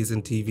movies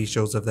and TV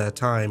shows of that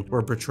time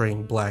were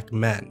portraying black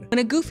men. When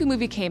a Goofy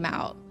movie came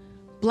out,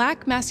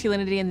 black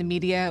masculinity in the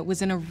media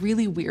was in a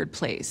really weird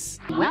place.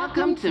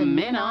 Welcome to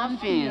Men on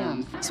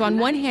Films. So on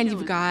one hand,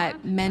 you've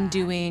got men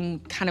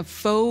doing kind of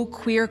faux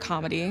queer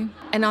comedy,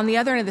 and on the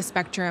other end of the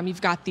spectrum,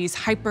 you've got these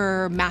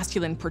hyper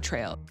masculine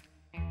portrayals.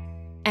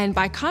 And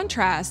by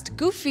contrast,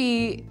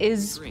 Goofy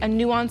is a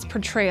nuanced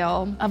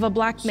portrayal of a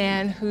black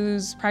man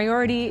whose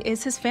priority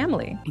is his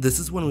family. This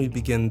is when we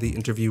begin the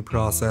interview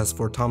process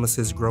for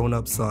Thomas's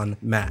grown-up son,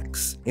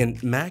 Max.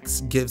 And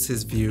Max gives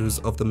his views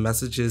of the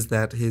messages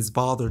that his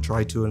father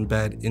tried to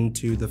embed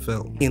into the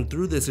film. And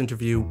through this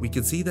interview, we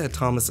can see that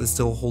Thomas is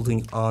still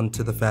holding on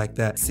to the fact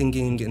that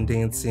singing and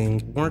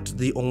dancing weren't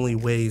the only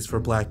ways for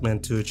black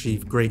men to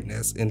achieve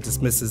greatness, and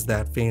dismisses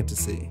that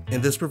fantasy.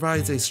 And this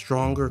provides a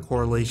stronger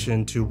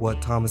correlation to what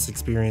Thomas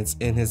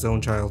experienced in his own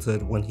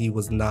childhood when he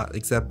was not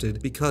accepted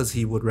because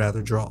he would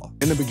rather draw.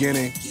 In the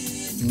beginning,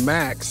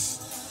 Max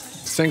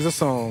sings a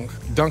song,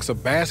 dunks a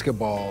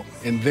basketball,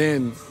 and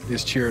then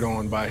is cheered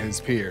on by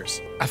his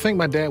peers. I think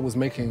my dad was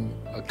making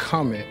a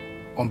comment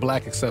on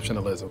black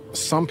exceptionalism.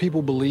 Some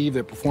people believe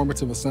that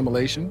performative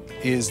assimilation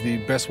is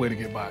the best way to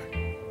get by.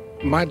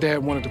 My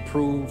dad wanted to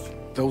prove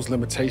those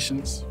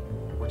limitations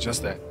were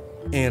just that.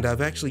 And I've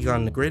actually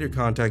gotten a greater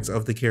context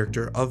of the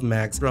character of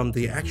Max from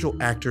the actual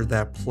actor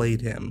that played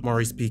him.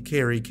 Morrie P.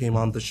 Carey came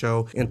on the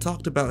show and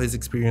talked about his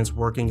experience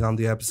working on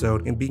the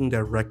episode and being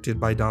directed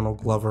by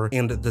Donald Glover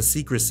and the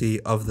secrecy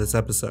of this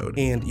episode.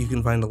 And you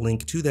can find a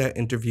link to that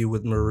interview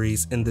with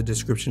Maurice in the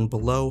description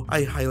below.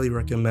 I highly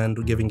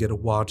recommend giving it a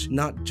watch,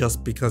 not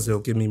just because it'll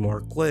give me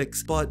more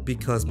clicks, but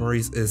because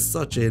Maurice is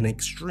such an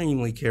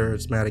extremely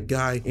charismatic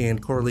guy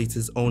and correlates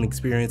his own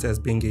experience as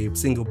being a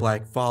single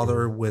black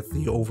father with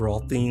the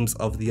overall themes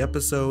of the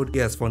episode.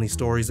 He has funny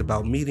stories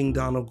about meeting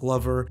Donald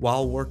Glover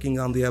while working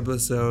on the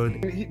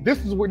episode.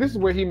 This is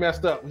where he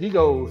messed up. He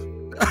goes,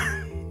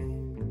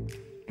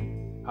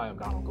 "Hi, I'm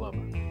Donald Glover."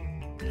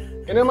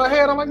 And in my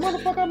head, I'm like,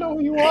 motherfucker, I know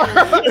who you are.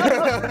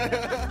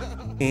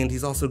 And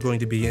he's also going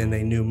to be in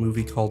a new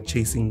movie called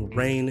Chasing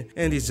Rain,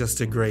 and he's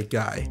just a great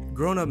guy.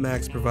 Grown-up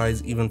Max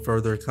provides even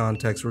further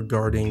context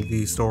regarding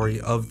the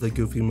story of the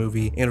Goofy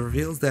movie and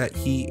reveals that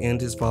he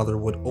and his father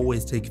would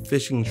always take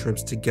fishing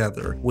trips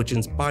together, which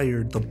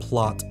inspired the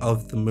plot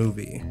of the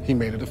movie. He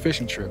made it a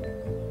fishing trip.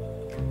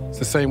 It's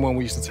the same one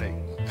we used to take.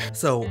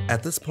 So,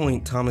 at this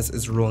point, Thomas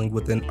is ruling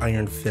with an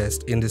iron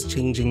fist and is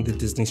changing the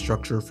Disney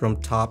structure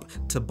from top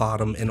to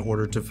bottom in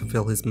order to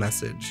fulfill his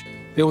message.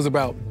 It was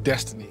about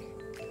destiny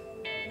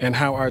and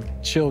how our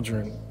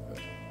children,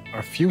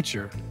 our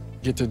future,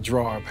 get to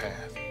draw our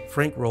path.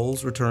 Frank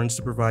Rolls returns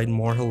to provide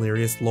more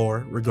hilarious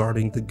lore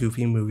regarding the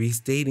Goofy movie,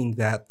 stating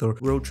that the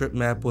road trip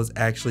map was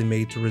actually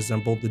made to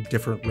resemble the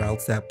different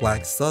routes that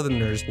Black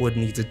Southerners would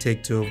need to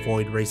take to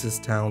avoid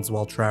racist towns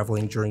while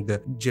traveling during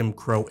the Jim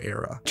Crow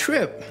era.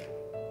 Trip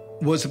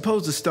was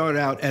supposed to start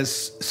out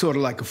as sort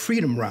of like a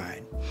freedom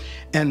ride.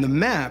 And the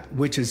map,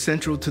 which is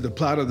central to the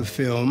plot of the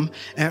film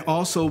and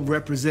also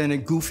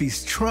represented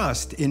Goofy's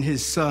trust in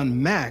his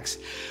son Max,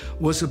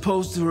 was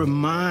supposed to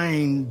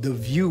remind the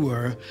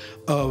viewer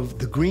of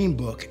the Green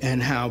Book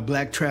and how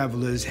Black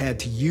travelers had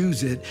to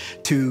use it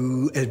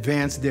to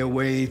advance their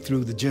way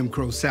through the Jim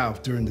Crow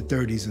South during the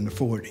 30s and the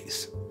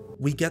 40s.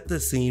 We get the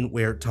scene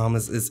where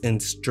Thomas is in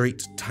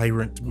straight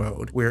tyrant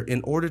mode, where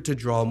in order to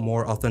draw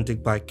more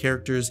authentic Black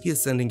characters, he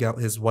is sending out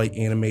his white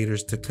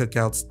animators to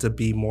cookouts to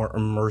be more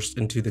immersed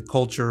into the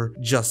culture,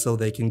 just so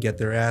they can get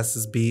their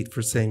asses beat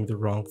for saying the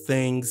wrong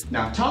things.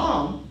 Now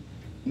Tom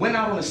went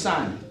out on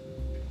assignment,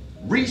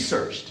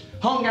 researched,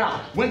 hung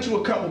out, went to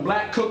a couple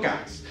Black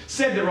cookouts,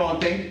 said the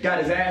wrong thing,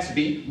 got his ass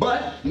beat,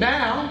 but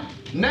now,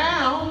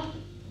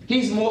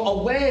 he's more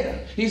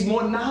aware. He's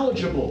more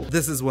knowledgeable.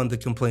 This is when the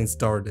complaint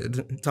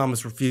started.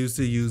 Thomas refused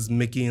to use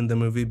Mickey in the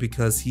movie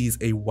because he's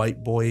a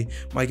white boy.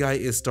 My guy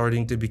is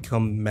starting to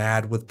become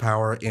mad with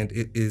power, and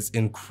it is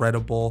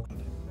incredible.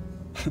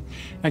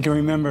 I can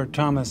remember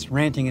Thomas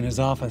ranting in his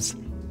office.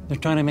 They're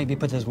trying to make me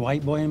put this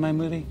white boy in my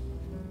movie.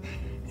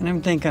 And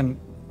I'm thinking,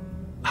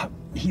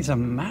 he's a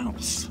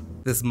mouse.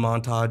 This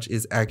montage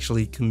is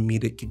actually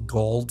comedic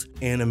gold.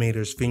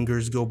 Animators'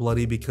 fingers go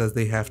bloody because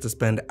they have to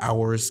spend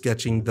hours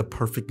sketching the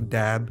perfect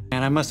dab.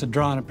 And I must have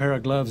drawn a pair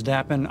of gloves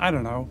dapping, I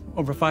don't know,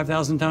 over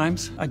 5,000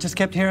 times. I just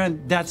kept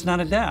hearing, that's not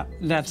a dap,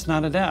 that's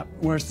not a dap,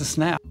 where's the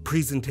snap?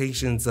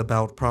 Presentations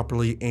about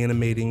properly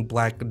animating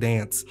Black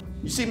dance.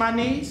 You see my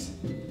knees?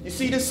 You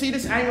see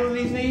this angle of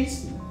these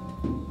knees?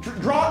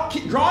 Draw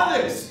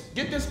this.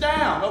 Get this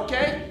down,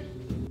 okay?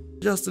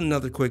 Just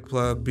another quick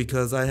plug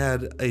because I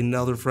had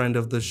another friend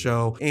of the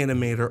show,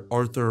 animator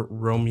Arthur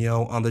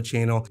Romeo, on the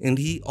channel, and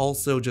he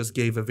also just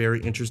gave a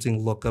very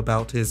interesting look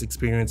about his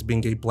experience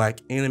being a Black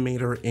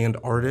animator and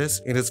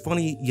artist. And it's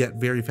funny yet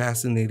very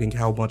fascinating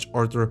how much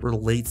Arthur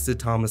relates to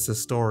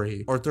Thomas's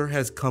story. Arthur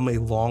has come a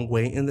long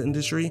way in the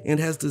industry and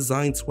has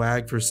designed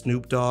swag for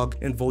Snoop Dogg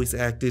and voice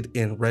acted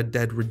in Red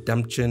Dead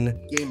Redemption.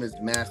 The game is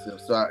massive,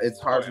 so it's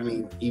hard for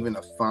me even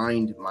to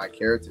find my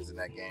characters in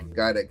that game.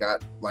 Guy that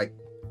got like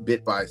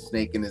bit by a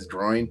snake in his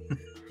groin.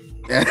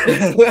 you had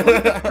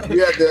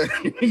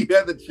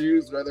to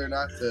choose whether or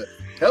not to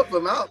help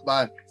him out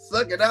by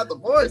sucking out the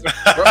voice.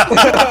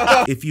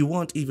 If you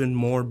want even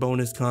more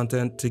bonus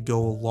content to go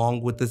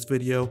along with this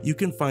video, you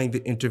can find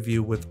the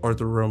interview with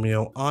Arthur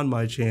Romeo on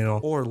my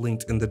channel or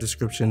linked in the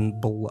description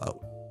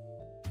below.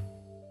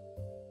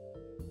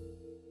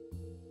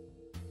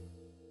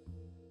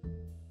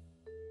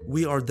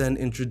 We are then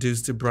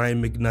introduced to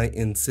Brian McKnight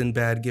and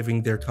Sinbad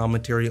giving their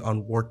commentary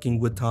on working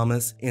with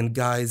Thomas. And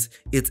guys,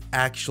 it's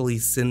actually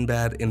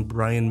Sinbad and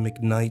Brian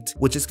McKnight,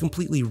 which is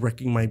completely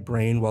wrecking my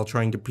brain while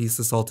trying to piece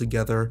this all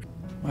together.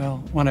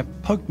 Well, when I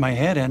poked my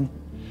head in,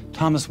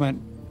 Thomas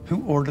went,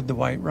 "Who ordered the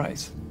white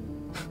rice?"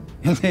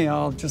 And they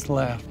all just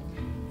laughed.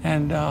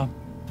 And I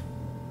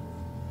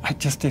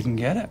just didn't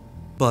get it.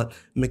 But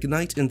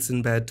McKnight and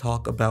Sinbad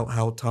talk about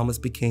how Thomas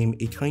became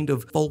a kind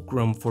of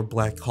fulcrum for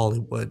Black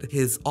Hollywood.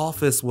 His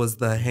office was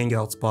the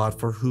hangout spot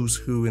for who's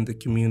who in the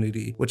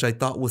community, which I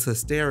thought was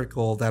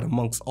hysterical that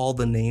amongst all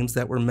the names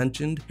that were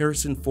mentioned,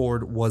 Harrison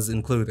Ford was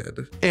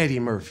included. Eddie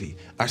Murphy,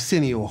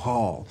 Arsenio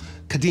Hall,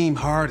 Kadeem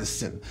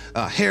Hardison,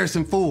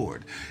 Harrison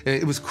Ford.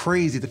 It was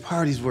crazy. The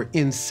parties were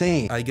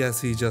insane. I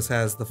guess he just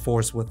has the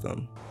Force with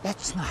him.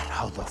 That's not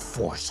how the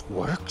Force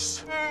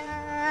works.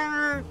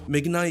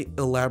 McKnight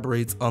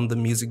elaborates on the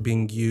music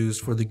being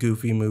used for the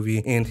Goofy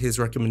movie and his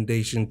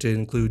recommendation to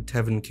include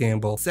Tevin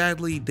Campbell.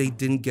 Sadly, they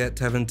didn't get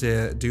Tevin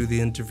to do the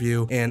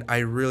interview, and I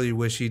really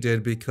wish he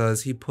did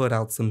because he put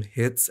out some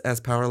hits as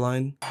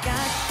Powerline.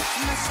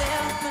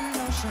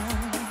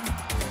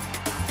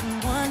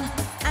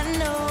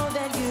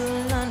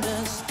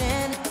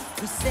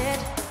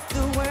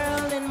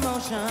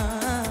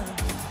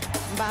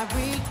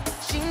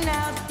 reaching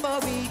out for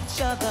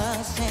each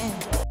other's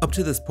hand. Up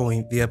to this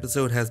point, the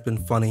episode has been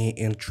funny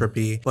and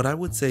trippy, but I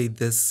would say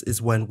this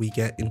is when we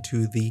get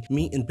into the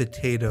meat and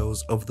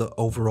potatoes of the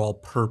overall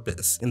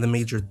purpose and the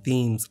major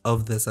themes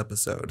of this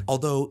episode.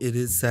 Although it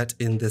is set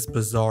in this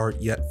bizarre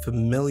yet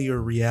familiar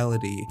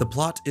reality, the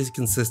plot is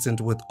consistent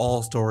with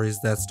all stories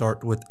that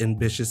start with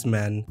ambitious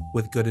men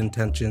with good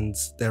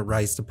intentions that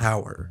rise to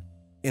power,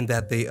 in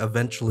that they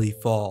eventually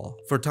fall.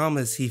 For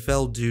Thomas, he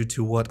fell due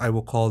to what I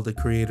will call the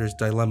creator's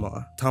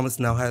dilemma. Thomas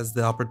now has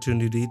the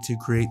opportunity to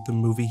create the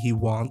movie he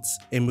wants,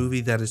 a movie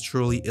that is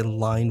truly in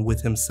line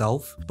with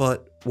himself.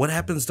 But what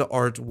happens to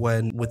art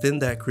when, within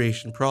that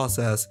creation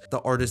process, the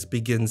artist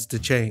begins to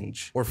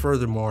change? Or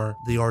furthermore,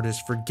 the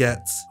artist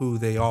forgets who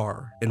they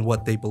are and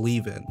what they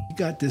believe in. He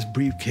got this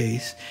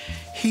briefcase,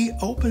 he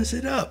opens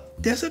it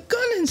up, there's a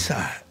gun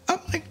inside. I'm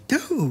like,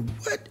 dude,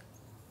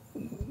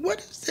 what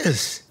is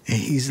this? And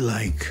he's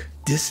like,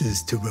 this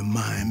is to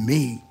remind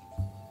me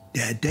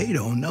that they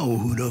don't know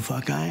who the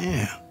fuck I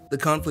am. The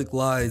conflict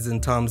lies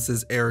in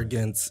Thomas's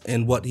arrogance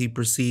and what he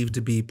perceived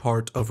to be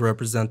part of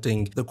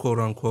representing the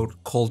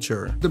quote-unquote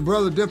culture. The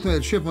brother definitely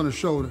had a chip on his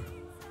shoulder.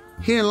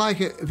 He didn't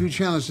like it if you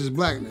challenged his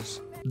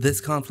blackness.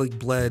 This conflict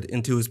bled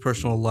into his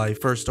personal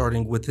life, first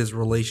starting with his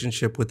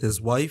relationship with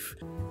his wife.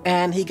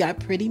 And he got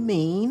pretty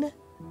mean.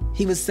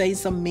 He would say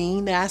some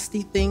mean,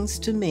 nasty things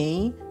to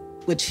me,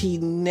 which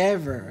he'd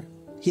never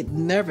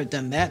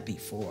done that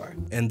before.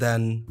 And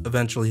then,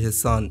 eventually, his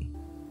son.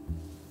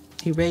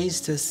 He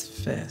raised his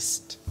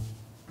fist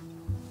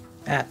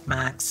at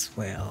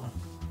Maxwell.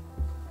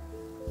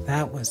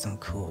 That wasn't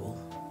cool,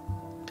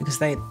 because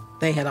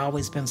they had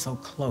always been so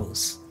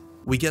close.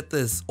 We get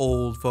this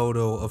old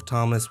photo of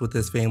Thomas with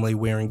his family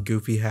wearing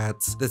goofy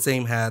hats, the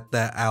same hat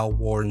that Al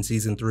wore in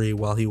season 3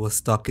 while he was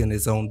stuck in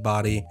his own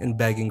body and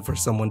begging for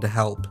someone to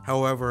help.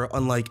 However,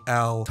 unlike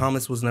Al,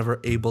 Thomas was never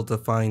able to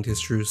find his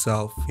true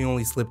self. He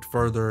only slipped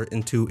further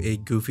into a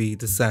goofy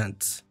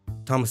descent.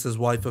 Thomas's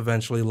wife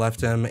eventually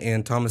left him,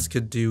 and Thomas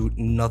could do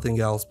nothing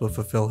else but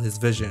fulfill his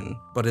vision.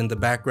 But in the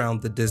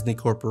background, the Disney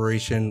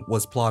Corporation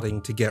was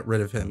plotting to get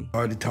rid of him.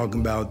 Already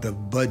talking about the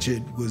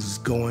budget was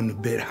going a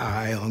bit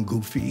high on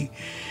Goofy.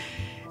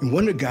 And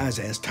one of the guys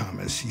asked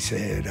Thomas, he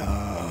said,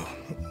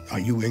 are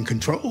you in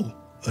control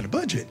of the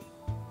budget?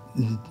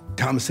 And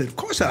Thomas said, of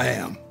course I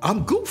am.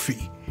 I'm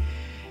Goofy.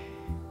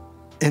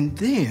 And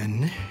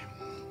then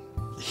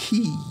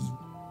he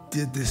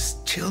did this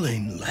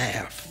chilling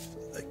laugh.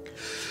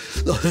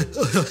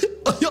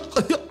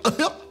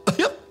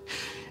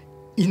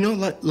 You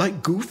know,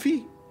 like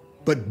Goofy,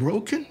 but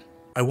broken?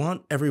 I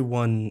want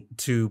everyone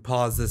to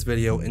pause this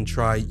video and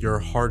try your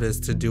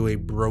hardest to do a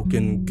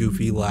broken,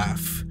 Goofy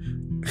laugh.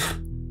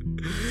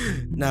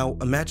 Now,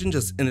 imagine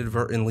just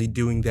inadvertently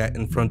doing that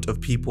in front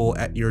of people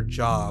at your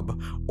job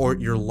or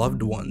your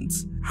loved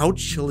ones. How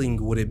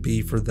chilling would it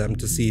be for them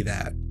to see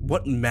that?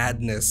 What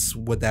madness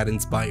would that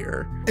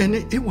inspire? And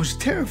it was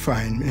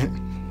terrifying,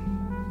 man.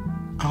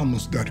 I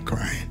almost started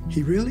crying.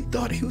 He really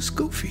thought he was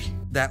Goofy.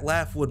 That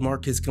laugh would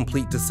mark his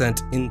complete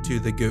descent into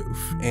the goof,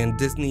 and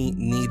Disney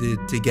needed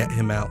to get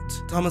him out.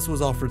 Thomas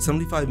was offered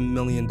 $75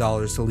 million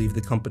to leave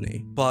the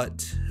company,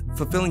 but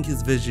fulfilling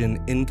his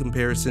vision in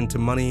comparison to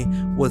money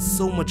was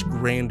so much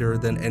grander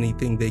than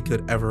anything they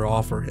could ever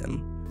offer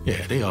him.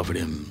 Yeah, they offered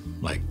him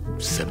like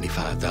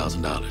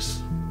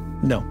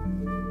 $75,000. No.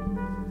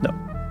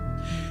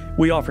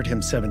 We offered him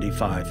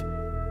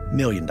 $75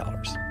 million.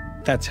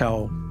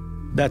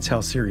 That's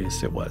how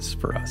serious it was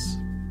for us.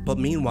 But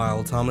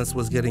meanwhile, Thomas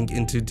was getting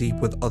into deep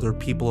with other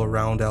people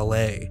around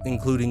LA,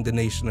 including the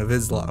Nation of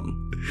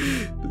Islam.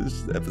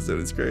 This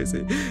episode is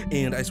crazy.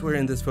 And I swear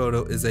in this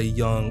photo is a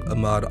young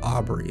Ahmaud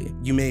Arbery.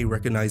 You may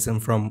recognize him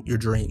from your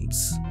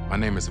dreams. My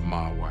name is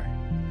Ahmaud White.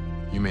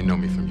 You may know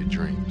me from your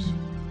dreams.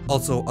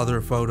 Also,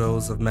 other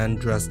photos of men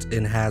dressed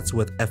in hats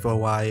with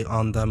FOI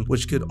on them,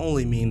 which could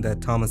only mean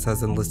that Thomas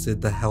has enlisted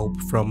the help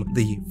from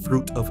the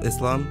Fruit of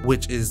Islam,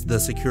 which is the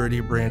security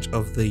branch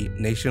of the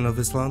Nation of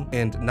Islam,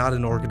 and not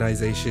an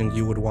organization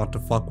you would want to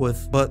fuck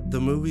with. But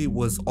the movie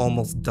was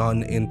almost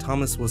done, and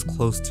Thomas was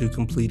close to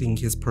completing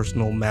his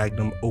personal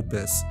magnum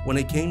opus. When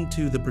it came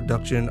to the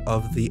production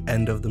of the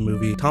end of the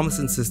movie, Thomas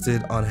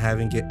insisted on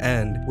having it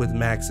end with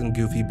Max and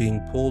Goofy being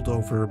pulled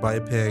over by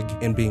a pig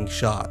and being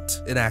shot.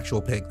 An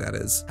actual pig, that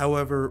is.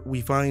 However,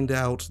 we find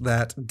out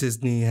that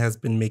Disney has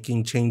been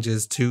making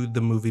changes to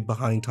the movie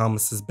behind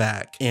Thomas's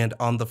back, and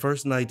on the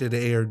first night it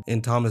aired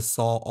and Thomas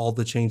saw all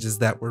the changes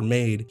that were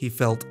made, he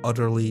felt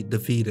utterly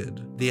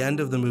defeated. The end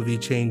of the movie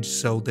changed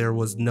so there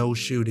was no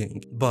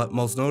shooting, but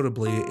most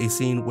notably, a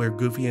scene where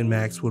Goofy and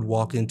Max would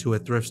walk into a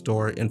thrift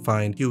store and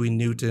find Huey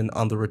Newton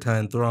on the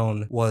rattan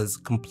throne was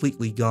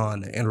completely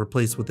gone and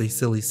replaced with a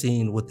silly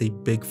scene with a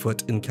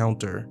Bigfoot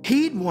encounter.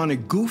 He'd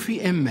wanted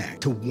Goofy and Max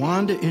to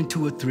wander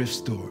into a thrift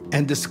store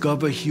and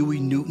discover Huey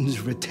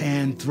Newton's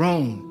rattan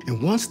throne.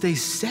 And once they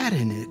sat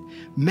in it,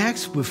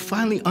 Max would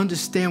finally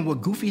understand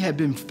what Goofy had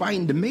been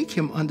fighting to make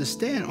him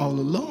understand all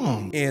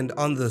along. And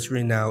on the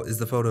screen now is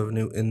the photo of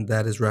Newton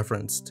that is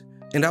referenced.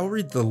 And I'll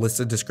read the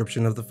listed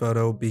description of the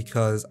photo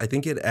because I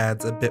think it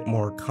adds a bit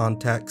more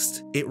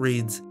context. It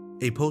reads,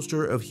 a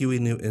poster of Huey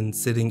Newton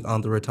sitting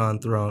on the rattan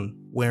throne,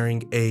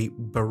 wearing a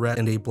beret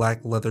and a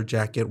black leather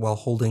jacket while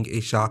holding a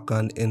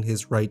shotgun in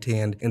his right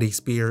hand and a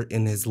spear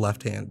in his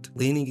left hand.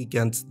 Leaning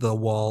against the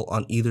wall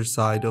on either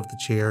side of the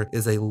chair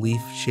is a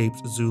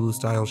leaf-shaped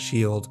Zulu-style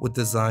shield with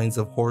designs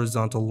of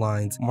horizontal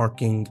lines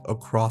marking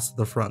across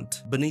the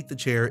front. Beneath the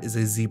chair is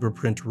a zebra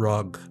print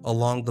rug.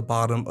 Along the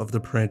bottom of the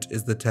print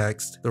is the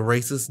text, "The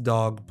racist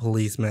dog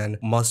policemen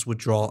must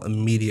withdraw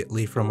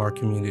immediately from our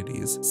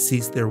communities,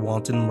 cease their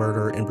wanton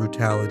murder and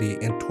brutality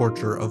and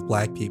torture of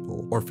black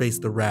people, or face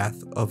the wrath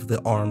of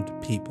the armed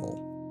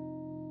people."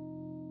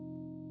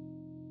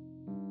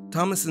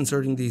 Thomas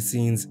inserting these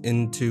scenes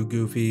into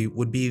Goofy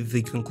would be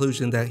the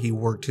conclusion that he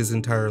worked his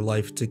entire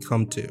life to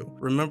come to.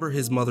 Remember,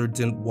 his mother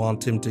didn't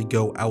want him to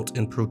go out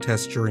and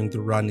protest during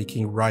the Rodney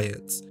King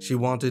riots. She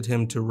wanted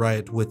him to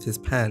riot with his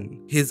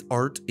pen. His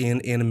art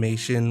and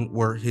animation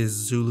were his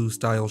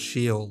Zulu-style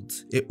shield.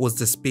 It was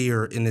the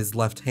spear in his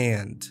left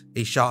hand,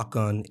 a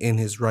shotgun in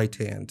his right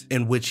hand,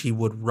 in which he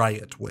would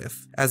riot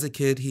with. As a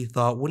kid, he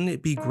thought, wouldn't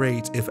it be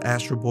great if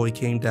Astro Boy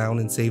came down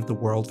and saved the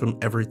world from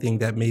everything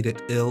that made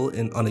it ill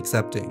and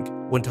unaccepting?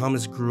 When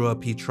Thomas grew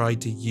up, he tried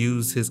to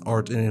use his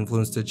art and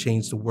influence to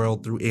change the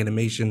world through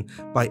animation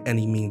by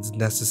any means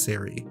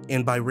necessary.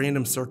 And by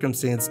random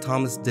circumstance,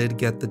 Thomas did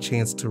get the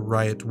chance to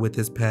riot with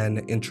his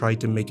pen and try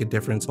to make a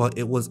difference, but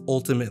it was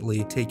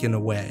ultimately taken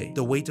away.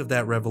 The weight of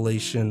that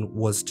revelation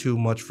was too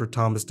much for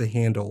Thomas to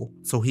handle,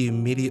 so he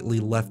immediately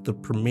left the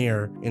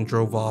premiere and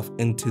drove off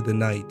into the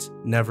night,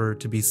 never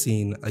to be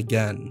seen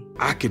again.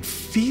 I could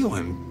feel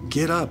him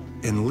get up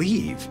and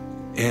leave.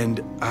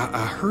 And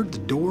I heard the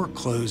door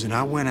close and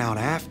I went out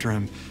after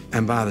him,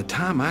 and by the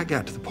time I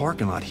got to the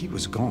parking lot, he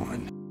was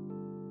gone.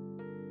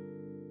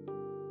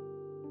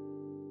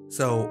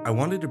 So I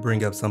wanted to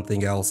bring up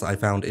something else I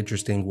found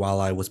interesting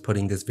while I was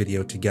putting this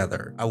video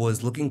together. I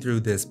was looking through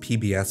this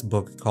PBS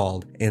book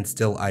called And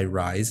Still I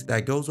Rise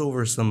that goes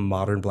over some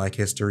modern black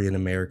history in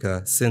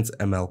America since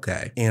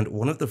MLK. And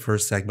one of the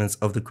first segments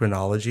of the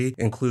chronology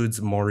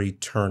includes Morrie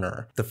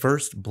Turner, the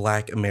first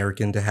black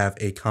American to have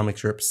a comic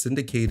strip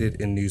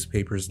syndicated in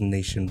newspapers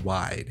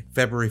nationwide,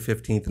 February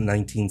 15th,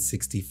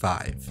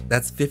 1965.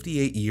 That's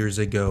 58 years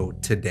ago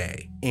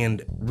today.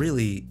 And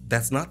really,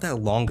 that's not that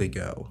long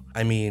ago.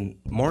 I mean,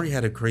 Morrie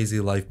had a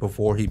crazy life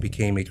before he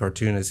became a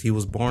cartoonist. He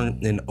was born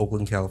in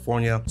Oakland,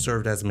 California,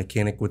 served as a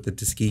mechanic with the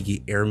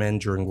Tuskegee Airmen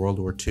during World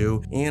War II,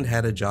 and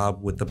had a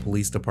job with the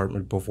police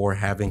department before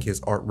having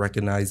his art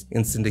recognized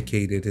and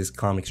syndicated his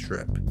comic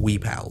strip, We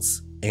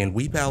Pals. And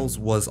We Pals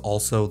was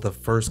also the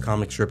first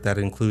comic strip that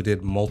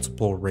included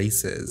multiple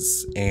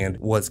races and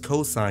was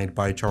co-signed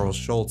by Charles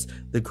Schulz,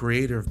 the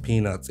creator of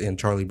Peanuts and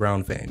Charlie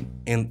Brown fame.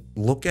 And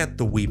look at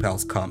the We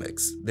Pals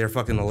comics. They're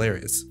fucking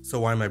hilarious. So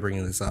why am I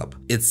bringing this up?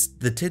 It's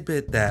the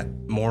tidbit that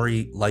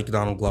Morrie, like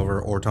Donald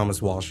Glover or Thomas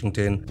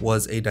Washington,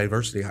 was a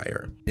diversity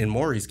hire. In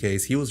Morrie's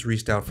case, he was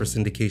reached out for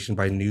syndication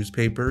by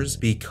newspapers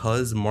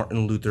because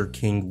Martin Luther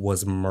King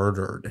was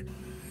murdered.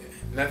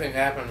 Nothing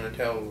happened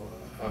until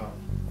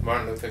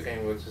Martin Luther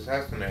King was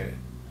assassinated.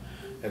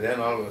 And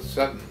then all of a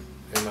sudden,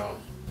 you know,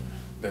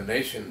 the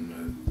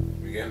nation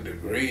began to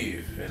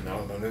grieve, and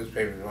all the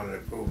newspapers wanted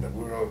to prove that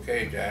we're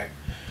okay, Jack.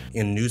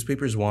 And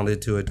newspapers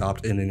wanted to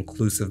adopt an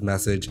inclusive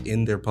message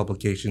in their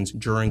publications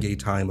during a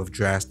time of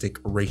drastic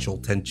racial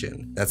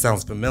tension. That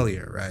sounds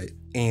familiar, right?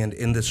 And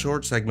in the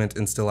short segment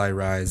in Still I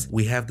Rise,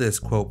 we have this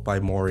quote by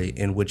Morrie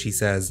in which he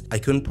says, "I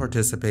couldn't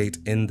participate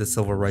in the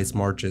civil rights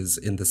marches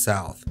in the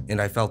South, and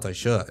I felt I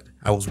should.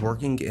 I was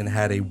working and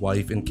had a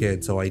wife and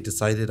kids, so I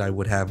decided I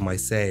would have my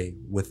say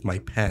with my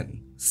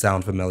pen."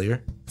 Sound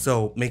familiar?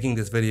 So making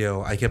this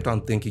video, I kept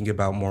on thinking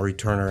about Morrie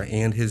Turner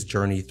and his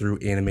journey through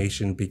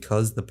animation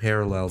because the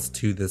parallels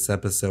to this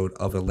episode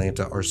of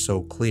Atlanta are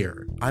so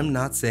clear. I'm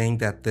not saying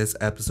that this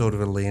episode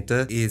of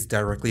Atlanta is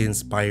directly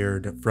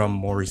inspired from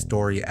Morrie's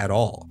story at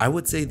all. I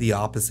would say the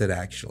opposite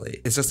actually.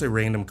 It's just a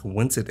random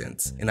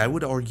coincidence. And I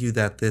would argue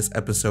that this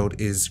episode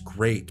is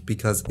great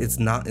because it's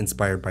not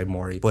inspired by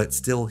Morrie, but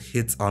still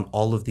hits on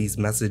all of these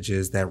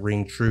messages that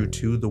ring true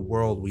to the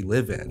world we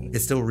live in. It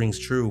still rings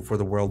true for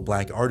the world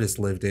black artists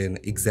lived in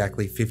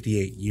exactly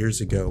 58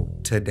 years ago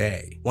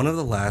today. One of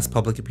the last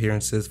public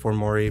appearances for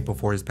Morrie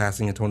before his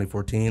passing in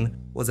 2014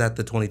 was at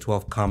the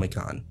 2012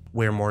 Comic-Con,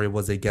 where Morrie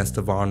was a guest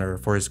of honor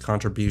for his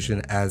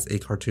contribution as a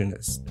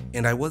cartoonist.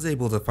 And I was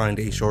able to find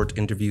a short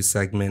interview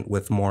segment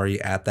with Morrie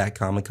at that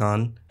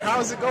Comic-Con.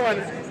 How's it going?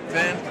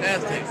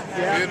 Fantastic.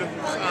 Yeah.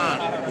 Beautiful sun.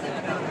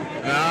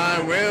 Now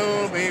I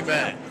will be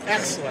back.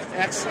 Excellent,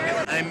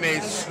 excellent. I may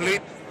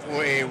sleep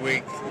for a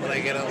week when I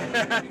get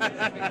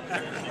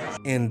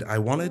home. And I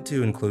wanted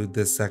to include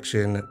this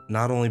section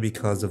not only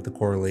because of the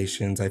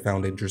correlations I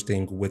found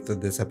interesting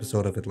with this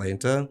episode of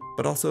Atlanta,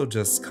 but also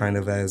just kind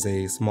of as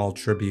a small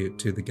tribute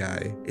to the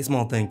guy. A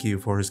small thank you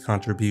for his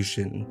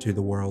contribution to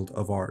the world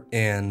of art.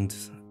 And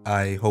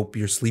I hope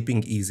you're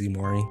sleeping easy,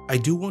 Morrie. I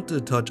do want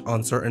to touch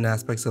on certain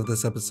aspects of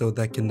this episode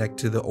that connect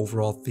to the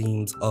overall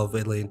themes of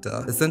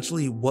Atlanta.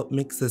 Essentially, what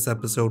makes this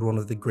episode one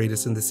of the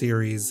greatest in the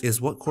series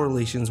is what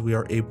correlations we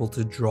are able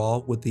to draw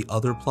with the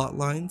other plot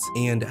lines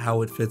and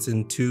how it fits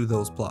into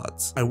those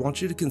plots. I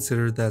want you to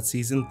consider that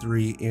season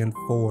 3 and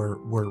 4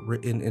 were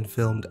written and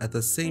filmed at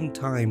the same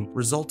time,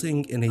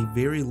 resulting in a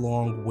very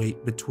long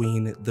wait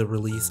between the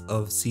release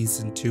of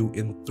season 2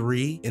 and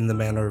 3 in the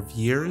manner of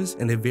years,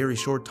 and a very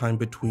short time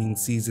between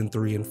season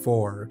 3 and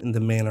 4 in the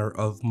manner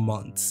of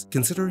months.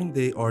 Considering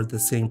they are the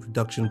same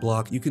production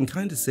block, you can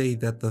kind of say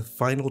that the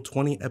final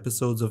 20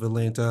 episodes of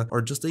Atlanta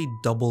are just a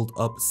doubled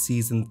up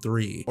season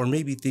 3, or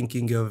maybe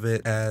thinking of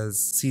it as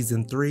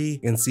season 3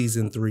 and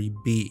season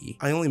 3B.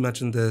 I only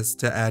mentioned this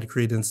to add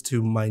credence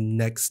to my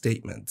next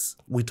statements.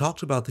 We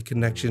talked about the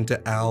connection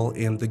to Al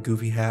and the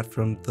Goofy hat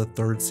from the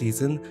 3rd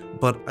season,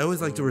 but I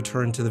always like to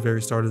return to the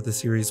very start of the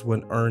series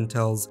when Earn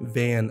tells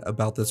Van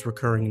about this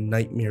recurring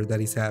nightmare that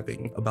he's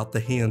having, about the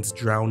hands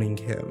drowning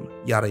him,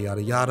 yada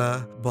yada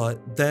yada.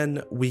 But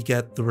then we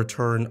get the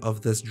return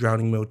of this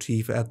drowning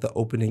motif at the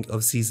opening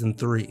of season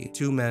 3.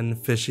 2 men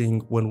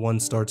fishing when one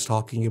starts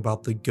talking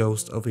about the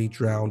ghost of a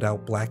drowned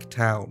out black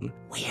town.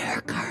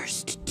 We're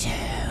cursed too.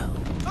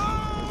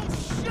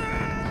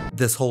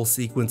 This whole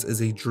sequence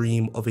is a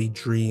dream of a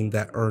dream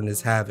that Earn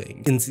is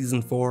having. In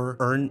season 4,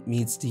 Earn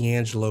meets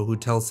D'Angelo, who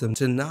tells him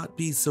to not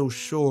be so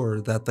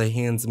sure that the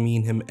hands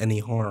mean him any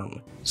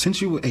harm.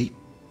 Since you were 8,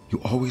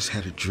 you always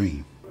had a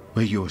dream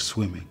where you were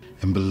swimming,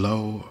 and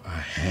below are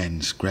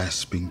hands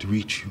grasping to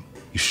reach you.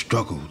 You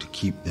struggle to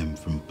keep them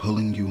from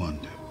pulling you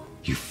under.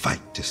 You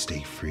fight to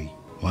stay free.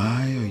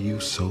 Why are you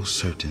so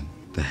certain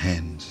the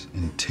hands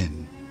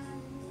intend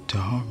to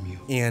harm you?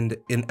 And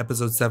in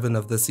episode 7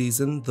 of the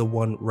season, the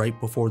one right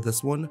before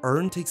this one,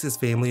 Earn takes his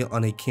family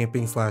on a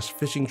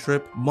camping/fishing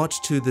trip,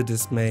 much to the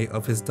dismay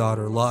of his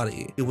daughter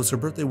Lottie. It was her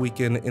birthday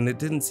weekend and it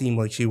didn't seem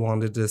like she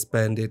wanted to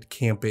spend it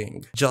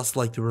camping. Just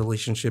like the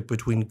relationship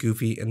between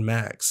Goofy and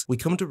Max, we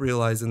come to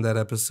realize in that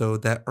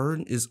episode that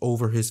Earn is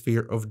over his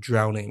fear of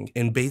drowning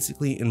and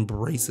basically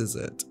embraces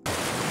it.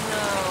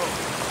 No.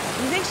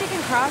 You think she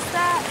can cross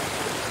that?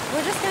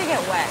 We're just gonna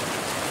get wet.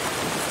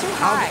 It's too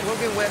high. We'll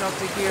get wet up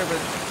to here, but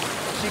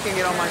she can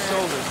get on my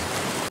shoulders.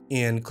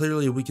 And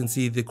clearly we can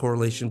see the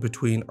correlation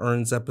between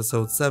Earn's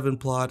episode 7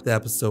 plot, the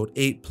episode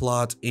 8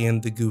 plot,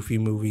 and the Goofy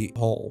movie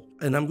whole.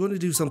 And I'm going to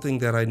do something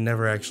that I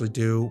never actually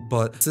do,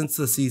 but since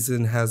the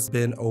season has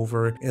been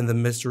over and the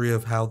mystery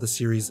of how the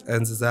series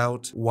ends is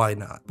out, why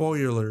not?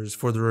 Spoilers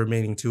for the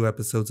remaining 2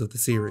 episodes of the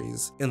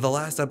series. In the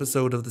last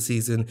episode of the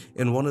season,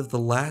 in one of the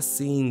last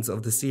scenes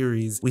of the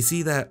series, we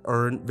see that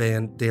Earn,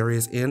 Van,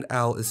 Darius, and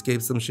Al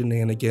escape some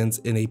shenanigans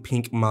in a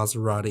pink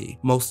Maserati.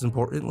 Most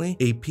importantly,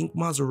 a pink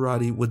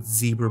Maserati with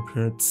zebra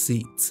print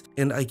seats.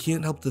 And I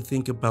can't help to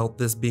think about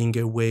this being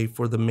a way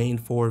for the main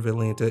 4 of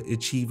Atlanta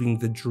achieving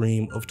the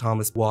dream of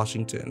Thomas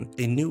Washington,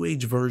 a new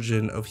age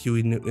version of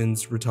Huey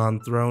Newton's Rattan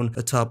Throne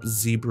atop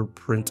zebra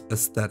print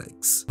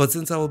aesthetics. But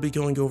since I will be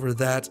going over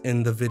that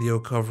in the video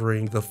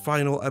covering the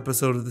final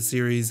episode of the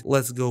series,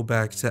 let's go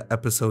back to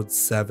episode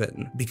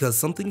 7, because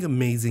something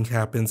amazing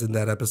happens in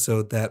that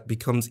episode that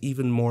becomes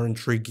even more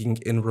intriguing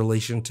in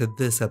relation to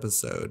this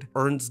episode.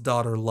 Earn's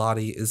daughter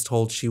Lottie is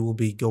told she will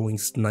be going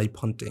snipe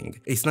hunting.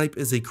 A snipe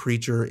is a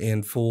creature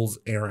and fool's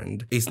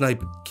errand. A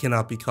snipe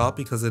cannot be caught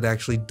because it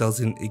actually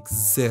doesn't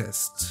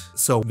exist,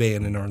 so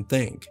Van and Earn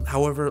think.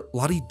 However,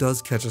 Lottie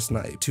does catch a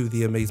snipe, to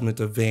the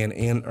amazement of Van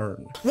and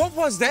Earn. What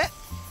was that?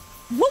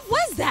 What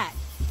was that?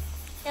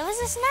 It was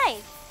a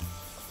snipe.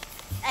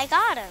 I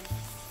got him.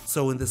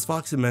 So in this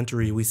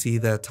Foxymentary, we see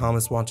that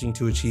Thomas wanting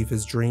to achieve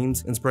his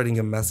dreams and spreading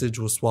a message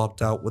was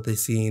swapped out with a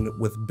scene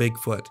with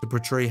Bigfoot to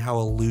portray how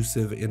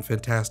elusive and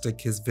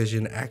fantastic his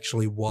vision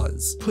actually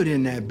was. Put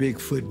in that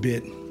Bigfoot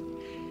bit.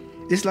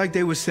 It's like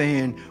they were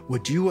saying,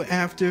 what you were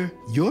after,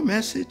 your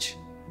message,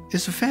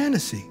 is a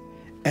fantasy,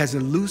 as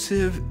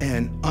elusive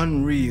and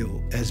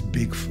unreal as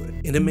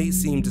Bigfoot. And it may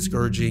seem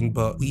discouraging,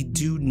 but we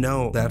do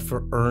know that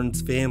for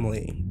Earn's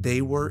family,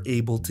 they were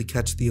able to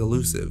catch the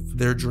elusive.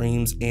 Their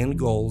dreams and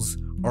goals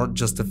aren't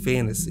just a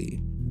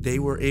fantasy. They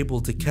were able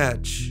to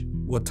catch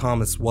what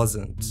Thomas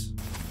wasn't.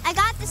 I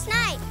got the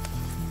snipe.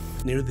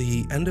 Near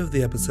the end of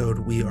the episode,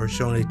 we are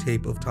shown a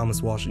tape of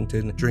Thomas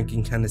Washington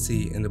drinking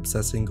Hennessy and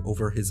obsessing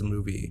over his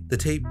movie. The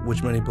tape,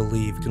 which many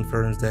believe,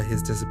 confirms that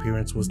his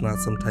disappearance was not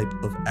some type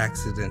of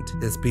accident.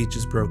 His speech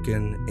is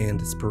broken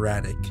and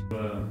sporadic.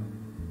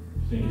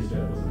 Think his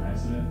death was an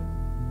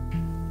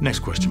accident? Next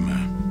question,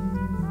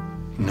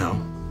 man. No,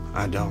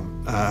 I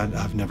don't.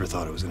 I've never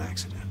thought it was an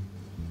accident.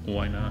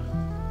 Why not?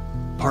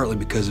 Partly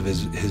because of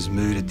his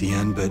mood at the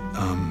end, but,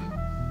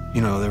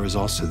 you know, there was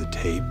also the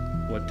tape.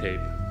 What tape?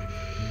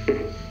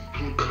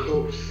 I'm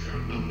close.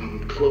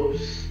 I'm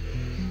close.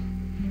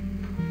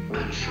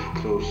 I'm so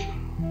close.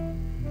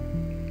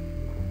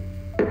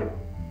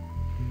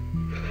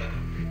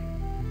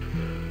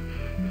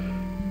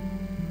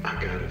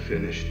 I gotta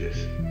finish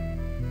this.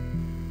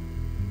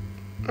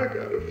 I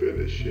gotta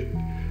finish it.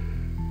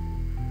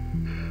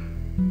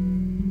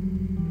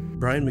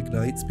 Brian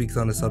McKnight speaks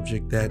on a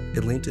subject that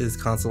Atlanta is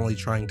constantly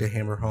trying to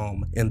hammer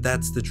home, and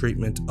that's the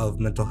treatment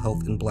of mental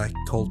health in Black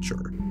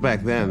culture.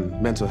 Back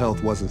then, mental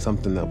health wasn't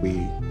something that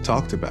we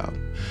talked about.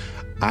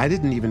 I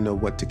didn't even know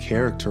what to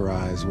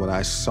characterize what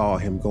I saw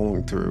him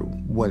going through,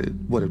 what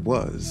it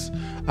was.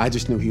 I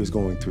just knew he was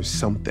going through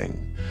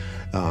something,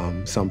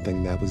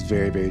 something that was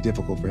very, very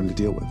difficult for him to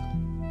deal with.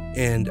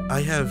 And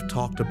I have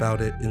talked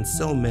about it in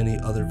so many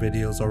other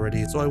videos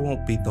already, so I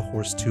won't beat the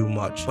horse too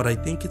much, but I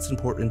think it's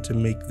important to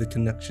make the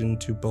connection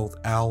to both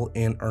Al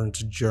and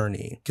Ern's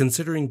journey,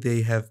 considering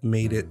they have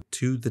made it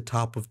to the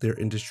top of their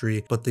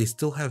industry, but they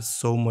still have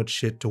so much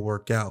shit to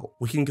work out.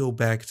 We can go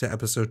back to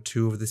episode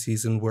 2 of the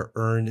season where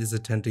Ern is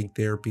attending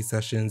therapy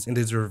sessions and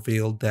it is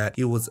revealed that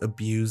he was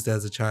abused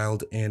as a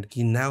child and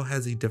he now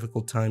has a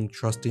difficult time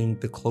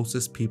trusting the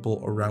closest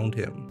people around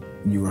him.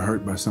 You were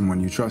hurt by someone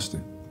you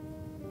trusted?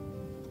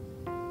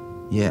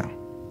 Yeah.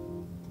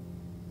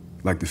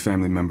 Like the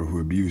family member who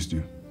abused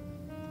you?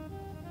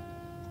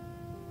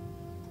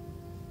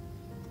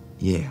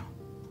 Yeah.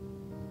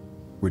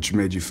 Which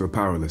made you feel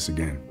powerless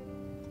again?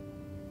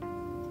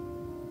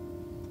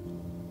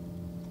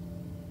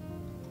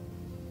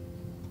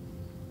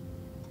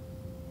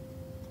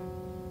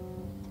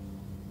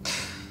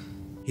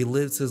 He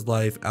lives his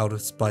life out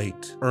of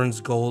spite.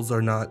 Ern's goals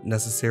are not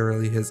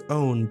necessarily his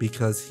own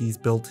because he's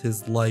built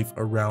his life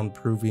around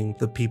proving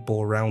the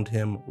people around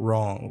him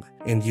wrong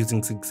and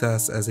using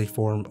success as a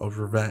form of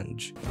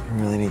revenge. I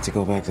really need to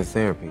go back to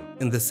therapy.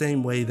 In the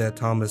same way that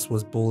Thomas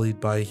was bullied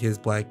by his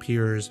Black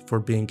peers for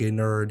being a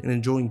nerd and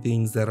enjoying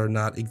things that are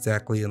not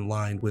exactly in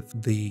line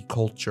with the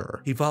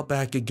culture. He fought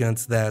back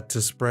against that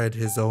to spread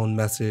his own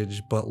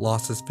message, but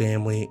lost his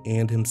family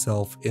and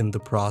himself in the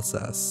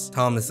process.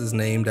 Thomas is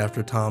named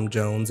after Tom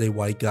Jones, a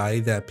white guy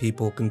that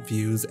people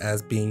confuse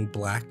as being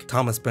Black.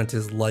 Thomas spent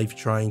his life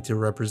trying to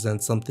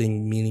represent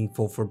something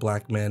meaningful for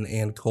Black men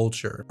and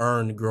culture.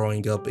 Ern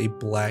growing up a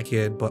Black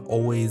kid, but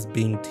always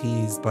being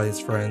teased by his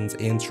friends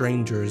and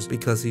strangers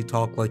because he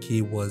talked like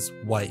he was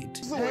white.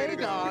 Hey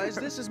guys,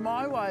 this is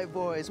my white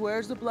voice.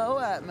 Where's the blow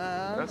at,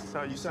 man? That's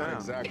how you sound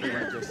exactly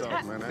like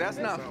yourself, man. That's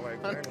not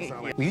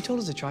funny. Were you told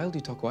as a child you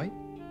talk white?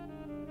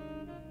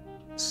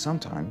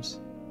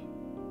 Sometimes.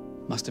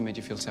 Must have made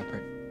you feel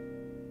separate.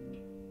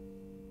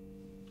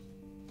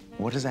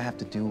 What does that have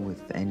to do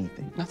with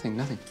anything? Nothing.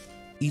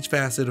 Each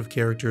facet of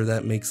character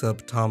that makes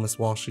up Thomas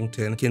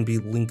Washington can be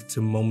linked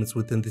to moments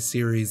within the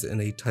series in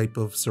a type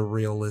of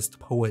surrealist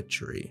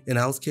poetry. In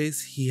Al's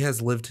case, he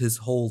has lived his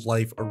whole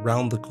life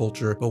around the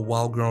culture, but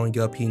while growing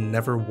up, he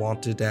never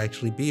wanted to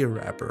actually be a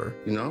rapper.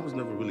 You know, I was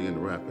never really into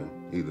rapping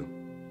either.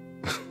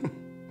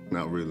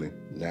 Not really.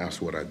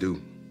 That's what I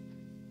do.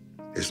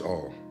 It's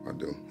all I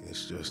do.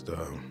 It's just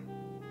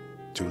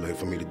too late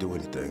for me to do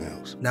anything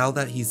else. Now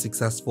that he's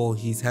successful,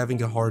 he's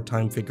having a hard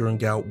time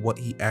figuring out what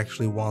he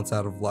actually wants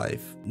out of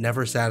life.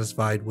 Never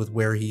satisfied with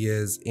where he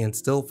is, and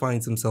still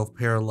finds himself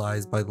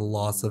paralyzed by the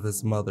loss of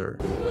his mother.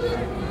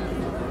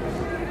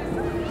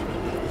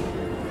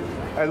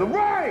 Hey,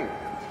 Lorraine!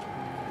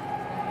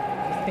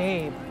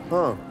 Babe.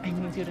 Huh? I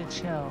need you to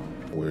chill.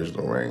 Where's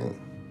Lorraine?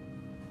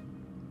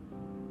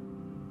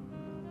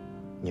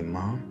 Your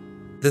mom?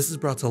 This is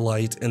brought to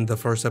light in the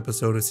first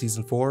episode of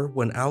season 4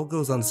 when Al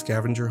goes on a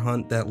scavenger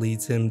hunt that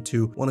leads him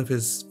to one of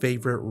his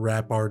favorite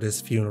rap artist's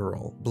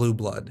funeral, Blue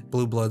Blood.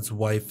 Blue Blood's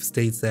wife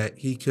states that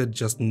he could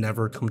just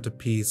never come to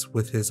peace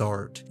with his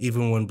art.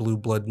 Even when Blue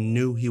Blood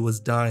knew he was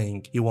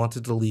dying, he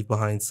wanted to leave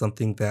behind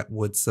something that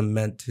would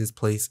cement his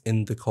place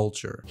in the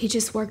culture. He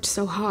just worked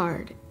so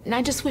hard, and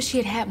I just wish he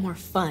had had more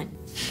fun,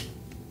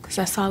 because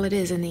that's all it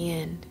is in the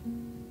end.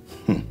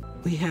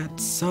 We had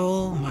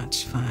so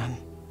much fun.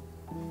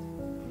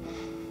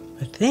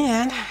 But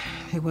then,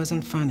 it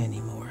wasn't fun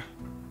anymore.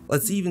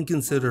 Let's even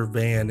consider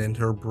Van and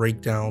her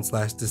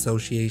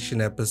breakdown/dissociation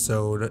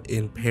episode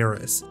in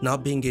Paris,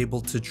 not being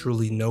able to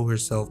truly know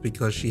herself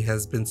because she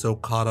has been so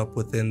caught up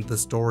within the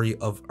story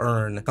of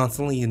Ern,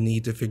 constantly in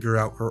need to figure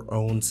out her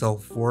own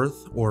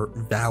self-worth, or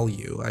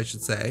value, I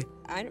should say.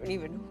 I don't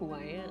even know who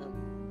I am.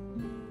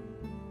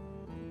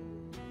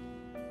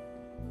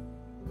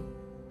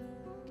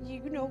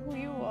 You know who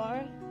you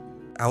are?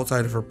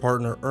 Outside of her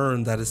partner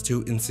Ern, that is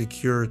too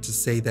insecure to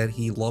say that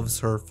he loves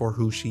her for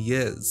who she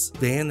is.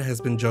 Van has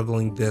been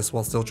juggling this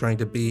while still trying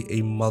to be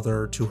a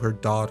mother to her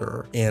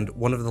daughter, and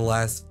one of the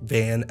last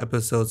Van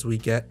episodes we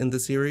get in the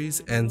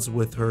series ends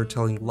with her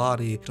telling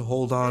Lottie to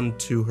hold on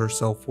to her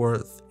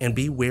self-worth and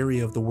be wary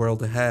of the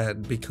world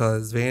ahead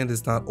because Van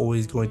is not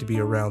always going to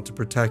be around to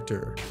protect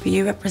her. But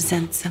you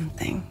represent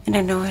something, and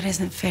I know it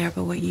isn't fair,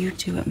 but what you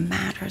do, it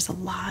matters a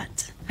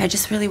lot. I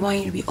just really want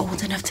you to be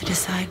old enough to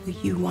decide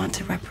what you want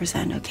to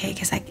represent, okay?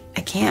 Because I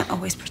can't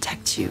always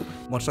protect you.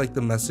 Much like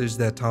the message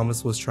that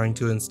Thomas was trying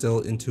to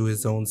instill into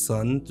his own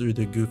son through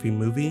the Goofy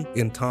movie,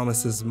 and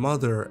Thomas's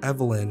mother,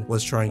 Evelyn,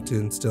 was trying to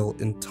instill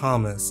in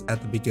Thomas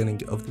at the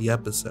beginning of the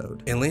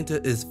episode.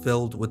 Atlanta is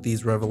filled with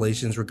these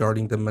revelations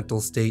regarding the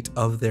mental state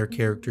of their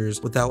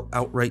characters without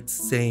outright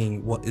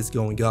saying what is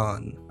going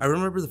on. I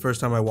remember the first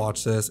time I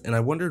watched this, and I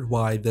wondered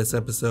why this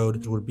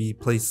episode would be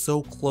placed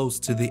so close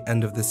to the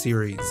end of the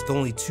series, with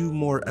only 2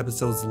 more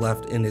episodes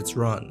left in its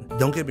run.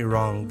 Don't get me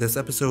wrong, this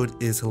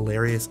episode is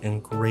hilarious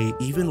and great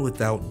even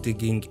without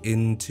digging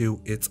into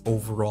its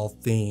overall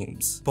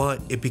themes,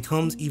 but it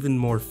becomes even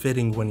more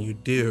fitting when you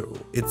do.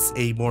 It's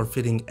a more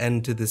fitting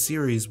end to the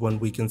series when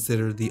we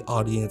consider the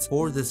audience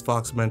for this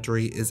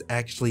Foxmentary is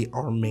actually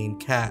our main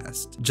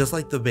cast. Just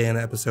like the van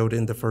episode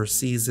in the first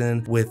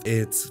season with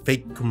its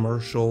fake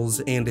commercials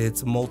and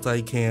its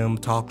multicam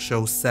talk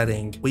show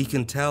setting, we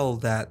can tell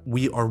that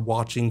we are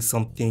watching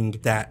something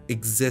that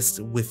exists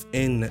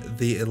within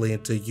the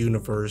Atlanta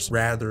universe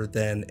rather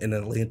than an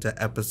Atlanta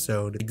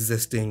episode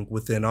existing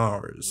within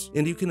ours.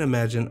 And you can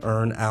imagine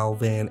Ern,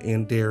 Alvan,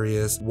 and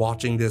Darius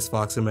watching this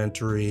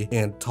Foxmentary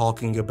and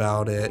talking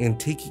about it and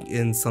taking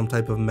in some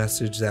type of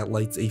message that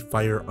lights a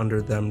fire under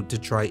them to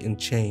try and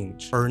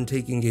change. Ern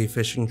taking a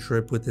fishing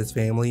trip with his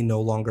family, no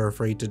longer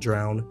afraid to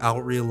drown,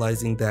 Al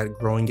realizing that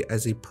growing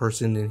as a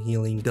person and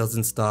healing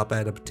doesn't stop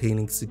at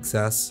obtaining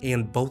success,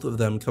 and both of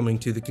them coming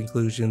to the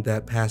conclusion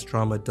that past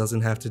trauma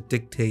doesn't have to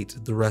dictate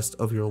the rest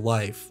of your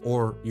life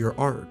or your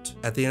art.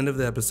 At the end of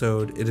the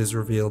episode, it is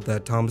revealed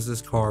that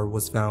Thomas's car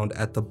was found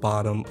at the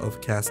bottom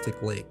of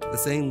Castic Lake, the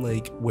same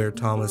lake where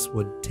Thomas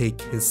would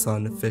take his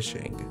son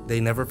fishing.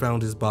 They never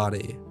found his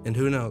body, and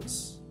who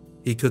knows,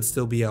 he could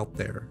still be out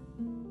there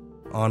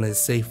on his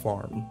safe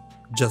farm,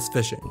 just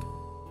fishing.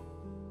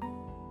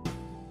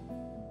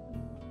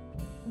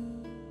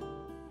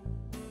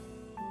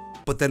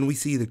 But then we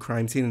see the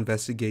crime scene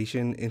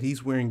investigation and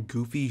he's wearing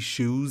Goofy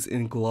shoes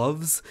and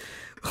gloves.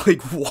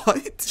 Like,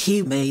 what?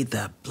 He made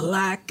the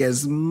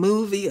blackest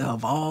movie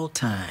of all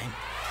time.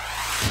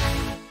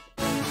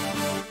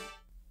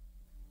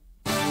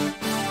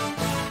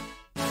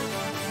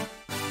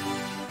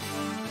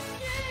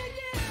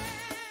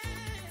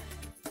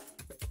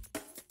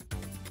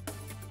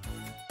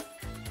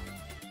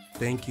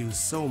 Thank you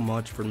so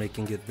much for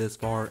making it this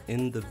far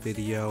in the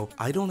video.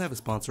 I don't have a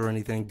sponsor or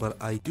anything, but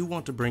I do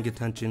want to bring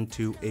attention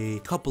to a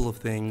couple of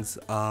things.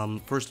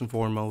 First and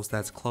foremost,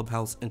 that's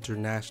Clubhouse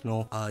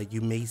International.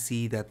 You may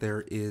see that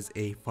there is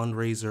a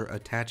fundraiser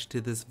attached to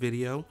this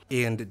video.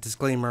 And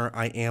disclaimer,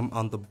 I am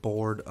on the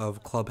board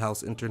of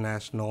Clubhouse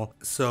International.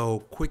 So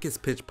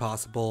quickest pitch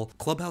possible,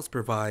 Clubhouse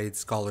provides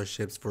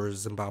scholarships for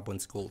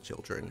Zimbabwean school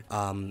children.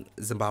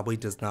 Zimbabwe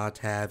does not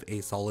have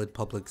a solid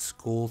public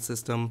school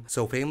system,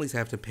 so families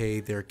have to pay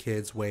their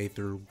kids way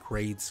through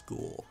grade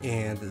school,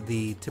 and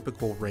the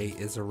typical rate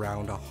is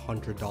around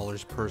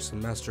 $100 per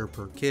semester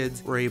per kid.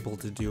 We're able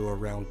to do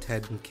around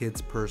 10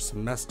 kids per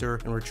semester,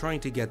 and we're trying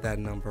to get that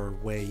number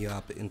way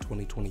up in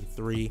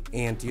 2023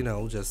 and, you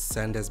know, just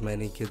send as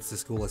many kids to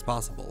school as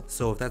possible.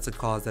 So if that's a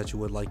cause that you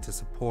would like to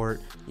support,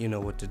 you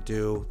know what to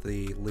do.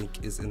 The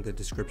link is in the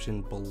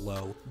description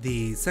below.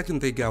 The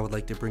second thing I would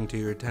like to bring to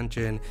your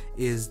attention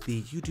is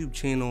the YouTube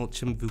channel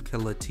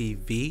Chimvukela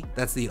TV.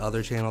 That's the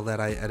other channel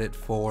that I edit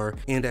for.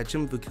 And at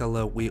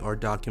Chimvukela, we are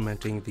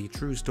documenting the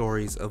true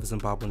stories of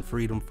Zimbabwean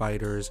freedom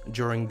fighters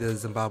during the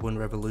Zimbabwean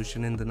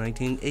Revolution in the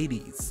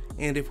 1980s.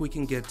 And if we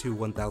can get to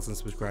 1,000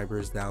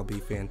 subscribers, that would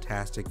be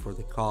fantastic for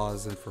the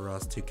cause and for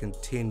us to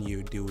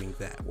continue doing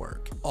that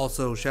work.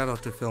 Also, shout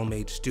out to Film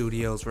Age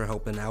Studios for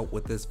helping out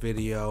with this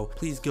video.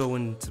 Please go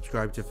and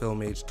subscribe to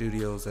Film Age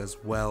Studios as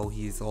well.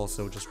 He's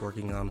also just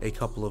working on a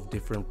couple of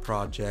different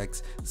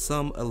projects,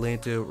 some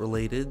Atlanta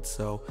related,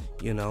 so,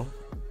 you know,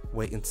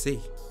 wait and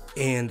see.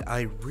 And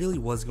I really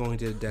was going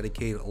to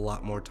dedicate a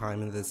lot more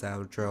time in this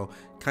outro,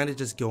 kind of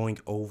just going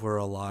over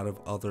a lot of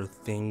other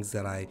things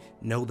that I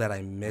know that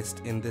I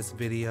missed in this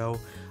video,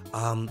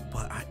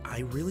 but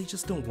I really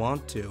just don't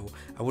want to.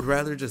 I would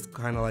rather just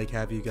kind of like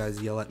have you guys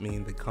yell at me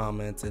in the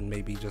comments and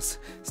maybe just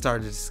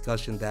start a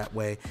discussion that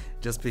way,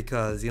 just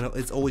because, you know,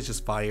 it's always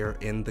just fire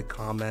in the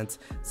comments.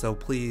 So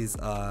please,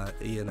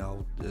 you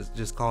know,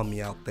 just call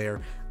me out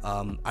there.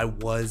 I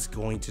was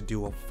going to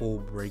do a full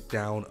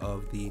breakdown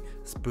of the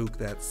spook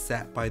that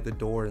sat by the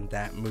door in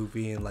that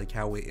movie and like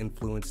how it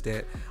influenced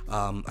it.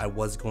 I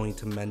was going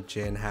to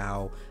mention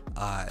how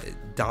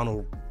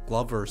Donald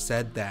Glover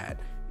said that,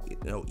 you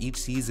know, each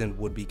season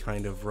would be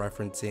kind of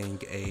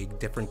referencing a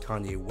different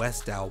Kanye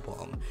West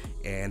album,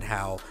 and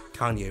how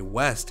Kanye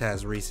West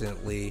has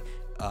recently,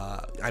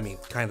 I mean,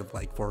 kind of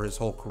like for his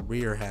whole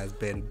career, has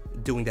been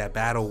doing that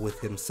battle with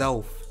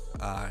himself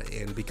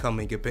and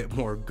becoming a bit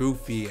more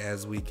goofy,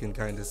 as we can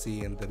kind of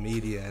see in the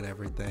media and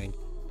everything.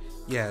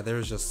 Yeah,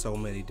 there's just so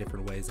many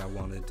different ways I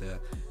wanted to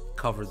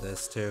cover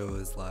this too.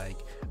 Is like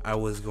I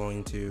was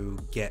going to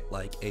get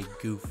like a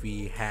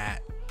Goofy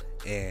hat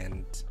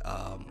and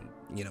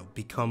you know,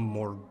 become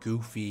more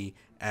goofy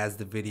as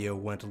the video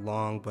went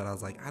along, but I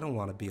was like, I don't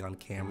want to be on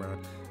camera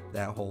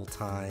that whole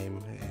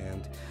time,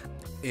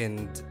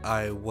 and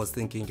I was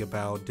thinking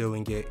about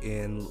doing it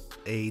in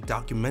a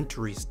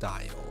documentary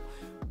style,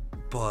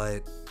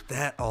 but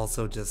that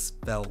also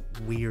just felt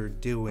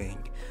weird doing.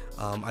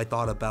 I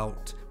thought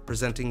about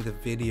presenting the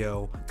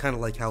video kind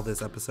of like how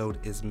this episode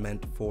is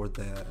meant for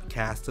the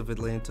cast of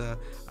Atlanta.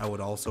 I would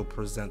also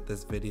present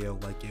this video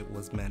like it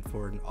was meant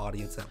for an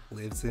audience that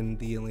lives in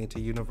the Atlanta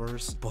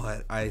universe,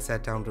 but I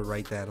sat down to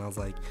write that and I was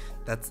like,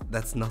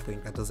 that's nothing.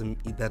 That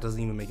doesn't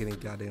even make any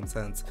goddamn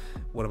sense.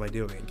 What am I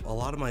doing? A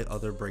lot of my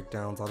other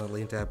breakdowns on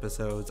Atlanta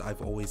episodes,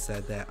 I've always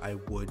said that I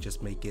would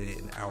just make it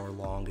an hour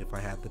long if I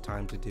had the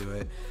time to do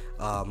it,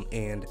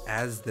 and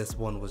as this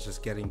one was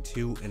just getting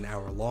to an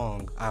hour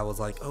long, I was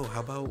like, oh,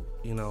 how about,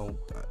 you know,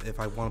 if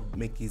I want to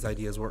make these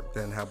ideas work,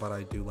 then how about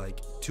I do like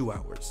 2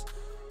 hours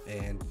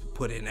and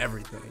put in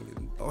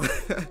everything.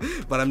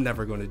 But I'm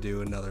never going to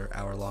do another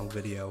hour-long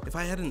video. If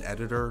I had an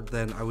editor,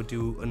 then I would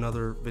do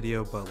another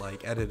video, but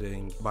like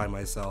editing by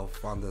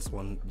myself on this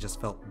one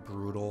just felt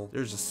brutal.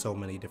 There's just so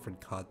many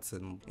different cuts,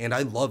 and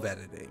I love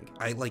editing.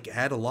 I like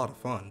had a lot of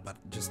fun, but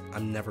just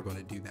I'm never going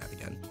to do that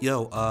again.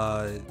 Yo,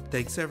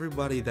 thanks to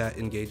everybody that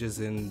engages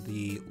in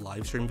the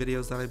live stream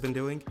videos that I've been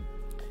doing.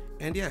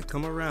 And yeah,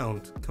 come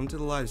around, come to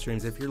the live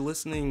streams. If you're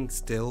listening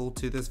still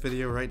to this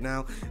video right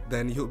now,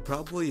 then you'll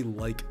probably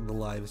like the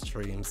live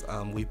streams.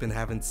 We've been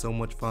having so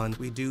much fun.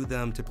 We do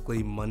them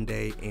typically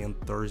Monday and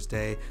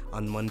Thursday.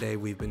 On Monday,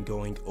 we've been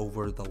going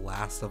over The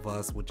Last of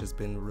Us, which has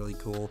been really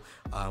cool.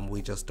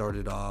 We just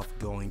started off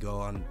going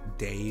on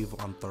Dave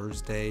on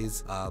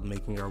Thursdays,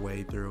 making our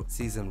way through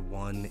season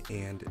 1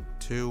 and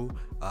 2,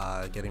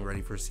 getting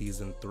ready for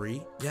season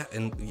 3. Yeah,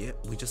 and yeah,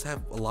 we just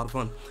have a lot of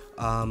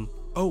fun.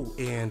 Oh,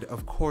 and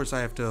of course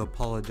I have to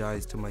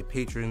apologize to my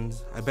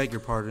patrons. I beg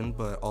your pardon,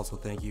 but also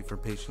thank you for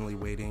patiently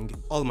waiting.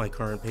 All of my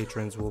current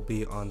patrons will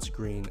be on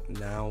screen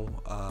now,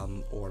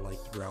 or like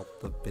throughout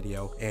the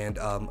video. And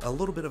a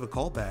little bit of a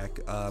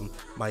callback,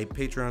 my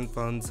Patreon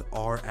funds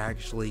are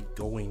actually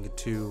going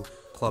to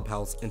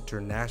Clubhouse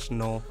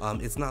International.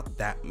 It's not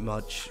that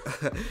much.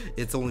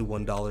 It's only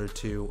 $1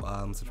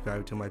 to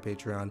subscribe to my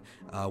Patreon.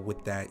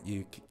 With that,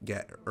 you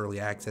get early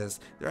access.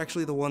 They're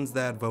actually the ones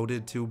that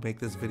voted to make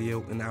this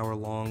video an hour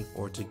long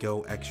or to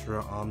go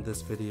extra on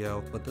this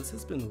video. But this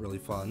has been really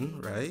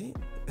fun, right?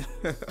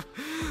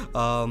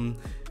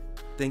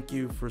 Thank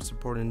you for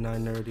supporting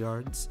 9 Nerd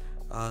Yards.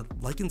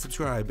 Like and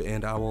subscribe,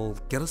 and I will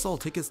get us all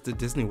tickets to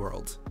Disney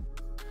World.